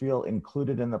customers feel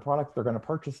included in the product, they're going to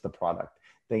purchase the product.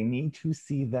 They need to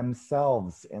see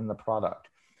themselves in the product.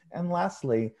 And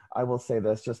lastly, I will say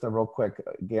this, just a real quick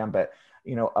gambit,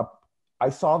 you know, I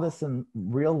saw this in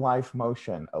real life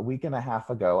motion. A week and a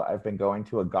half ago, I've been going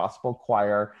to a gospel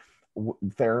choir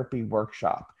therapy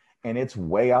workshop, and it's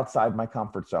way outside my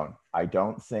comfort zone. I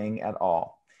don't sing at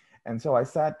all. And so I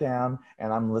sat down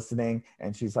and I'm listening,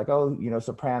 and she's like, oh, you know,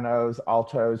 sopranos,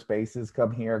 altos, basses,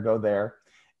 come here, go there.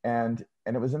 And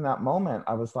it was in that moment,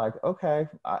 I was like, okay,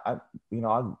 you know,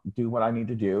 I'll do what I need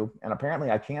to do. And apparently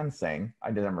I can sing.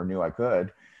 I never knew I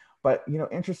could. But, you know,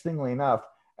 interestingly enough,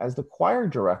 as the choir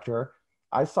director,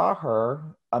 I saw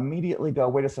her immediately go,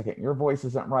 wait a second, your voice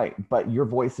isn't right, but your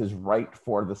voice is right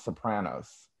for the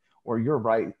sopranos. Or you're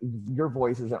right, your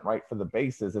voice isn't right for the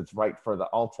basses, it's right for the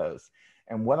altos.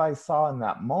 And what I saw in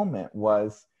that moment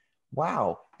was,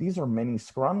 wow, these are mini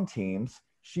scrum teams.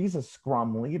 She's a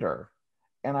scrum leader.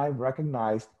 And I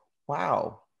recognized,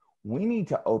 wow, we need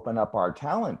to open up our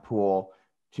talent pool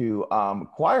to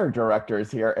choir directors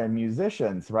here and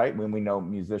musicians, right? When we know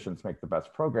musicians make the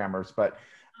best programmers, but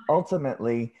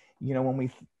ultimately, you know, when we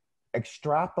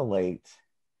extrapolate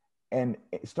and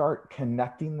start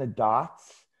connecting the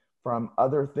dots from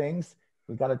other things,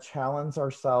 we got to challenge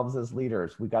ourselves as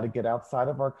leaders. We got to get outside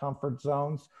of our comfort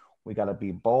zones. We got to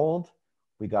be bold.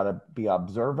 We got to be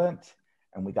observant,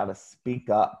 and we got to speak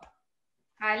up.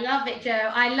 I love it, Joe.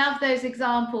 I love those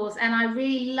examples. And I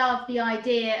really love the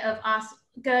idea of us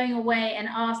going away and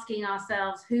asking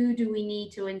ourselves, who do we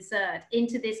need to insert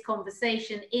into this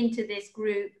conversation, into this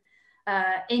group,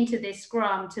 into this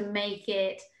scrum to make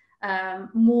it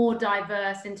more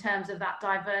diverse in terms of that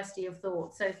diversity of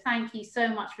thought. So thank you so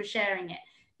much for sharing it.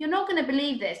 You're not going to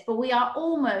believe this, but we are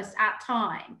almost at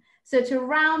time. So to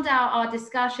round out our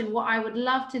discussion, what I would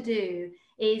love to do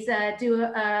is do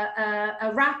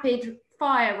a rapid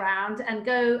fire round and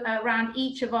go around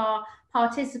each of our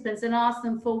participants and ask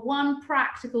them for one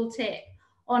practical tip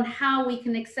on how we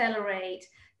can accelerate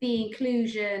the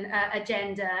inclusion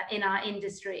agenda in our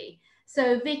industry.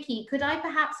 So Vicky, could I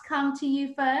perhaps come to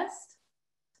you first?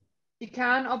 You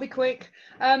can, I'll be quick.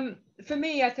 For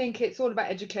me, I think it's all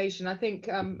about education. I think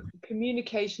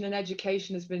communication and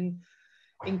education has been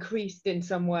increased in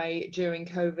some way during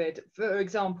COVID. For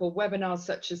example, webinars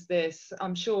such as this,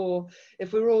 I'm sure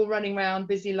if we were all running around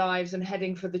busy lives and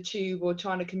heading for the tube or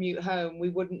trying to commute home, we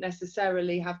wouldn't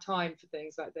necessarily have time for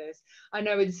things like this. I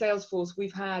know in Salesforce,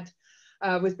 we've had,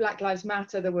 with Black Lives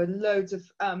Matter, there were loads of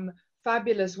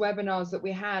fabulous webinars that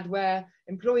we had where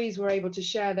employees were able to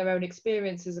share their own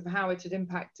experiences of how it had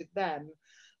impacted them,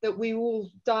 that we all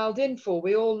dialed in for,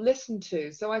 we all listened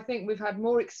to. So I think we've had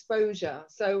more exposure.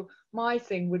 So my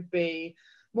thing would be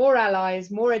more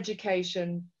allies, more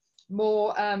education,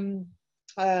 more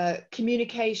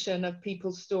communication of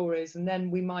people's stories, and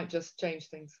then we might just change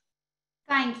things.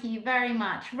 Thank you very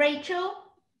much. Rachel?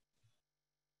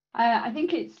 I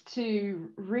think it's to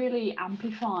really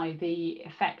amplify the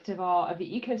effect of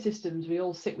the ecosystems we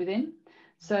all sit within.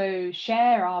 So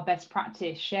share our best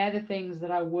practice, share the things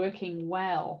that are working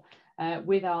well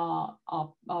with our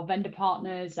vendor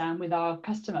partners and with our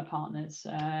customer partners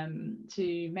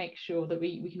to make sure that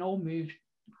we can all move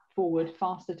forward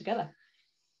faster together.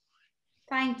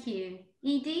 Thank you.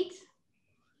 Edith?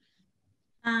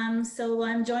 So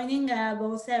I'm joining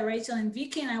both Rachel and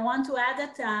Vicky, and I want to add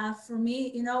that for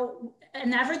me, you know,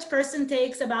 an average person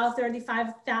takes about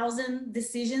 35,000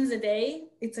 decisions a day.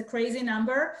 It's a crazy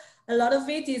number. A lot of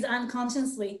it is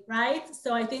unconsciously, right?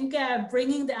 So I think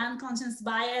bringing the unconscious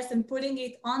bias and putting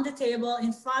it on the table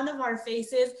in front of our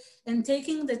faces and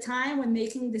taking the time when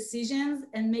making decisions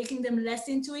and making them less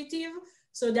intuitive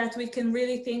so that we can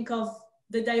really think of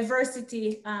the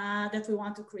diversity that we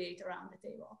want to create around the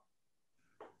table.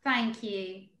 Thank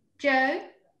you. Joe?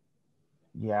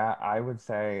 Yeah, I would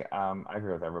say I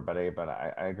agree with everybody, but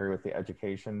I agree with the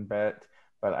education bit.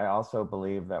 But I also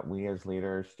believe that we as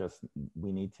leaders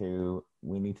we need to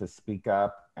speak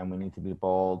up, and we need to be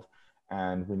bold,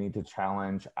 and we need to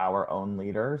challenge our own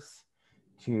leaders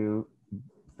to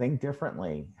think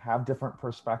differently, have different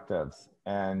perspectives,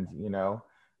 and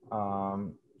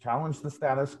challenge the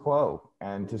status quo,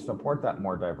 and to support that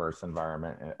more diverse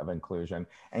environment of inclusion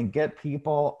and get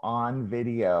people on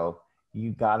video.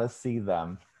 You got to see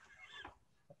them.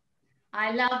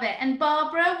 I love it. And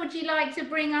Barbara, would you like to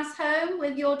bring us home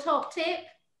with your top tip?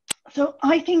 So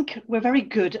I think we're very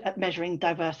good at measuring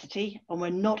diversity, and we're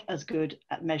not as good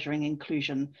at measuring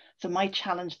inclusion. So my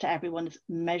challenge to everyone is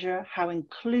measure how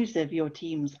inclusive your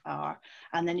teams are,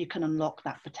 and then you can unlock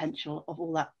that potential of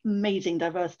all that amazing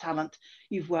diverse talent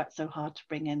you've worked so hard to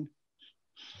bring in.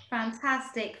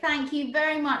 Fantastic. Thank you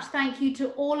very much. Thank you to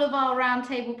all of our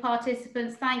roundtable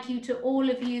participants. Thank you to all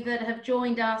of you that have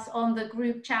joined us on the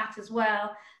group chat as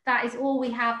well. That is all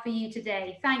we have for you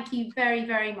today. Thank you very,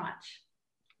 very much.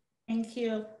 Thank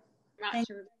you. Thank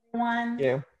you, everyone. Thank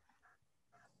you.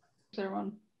 Thanks,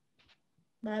 everyone.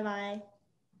 Bye-bye.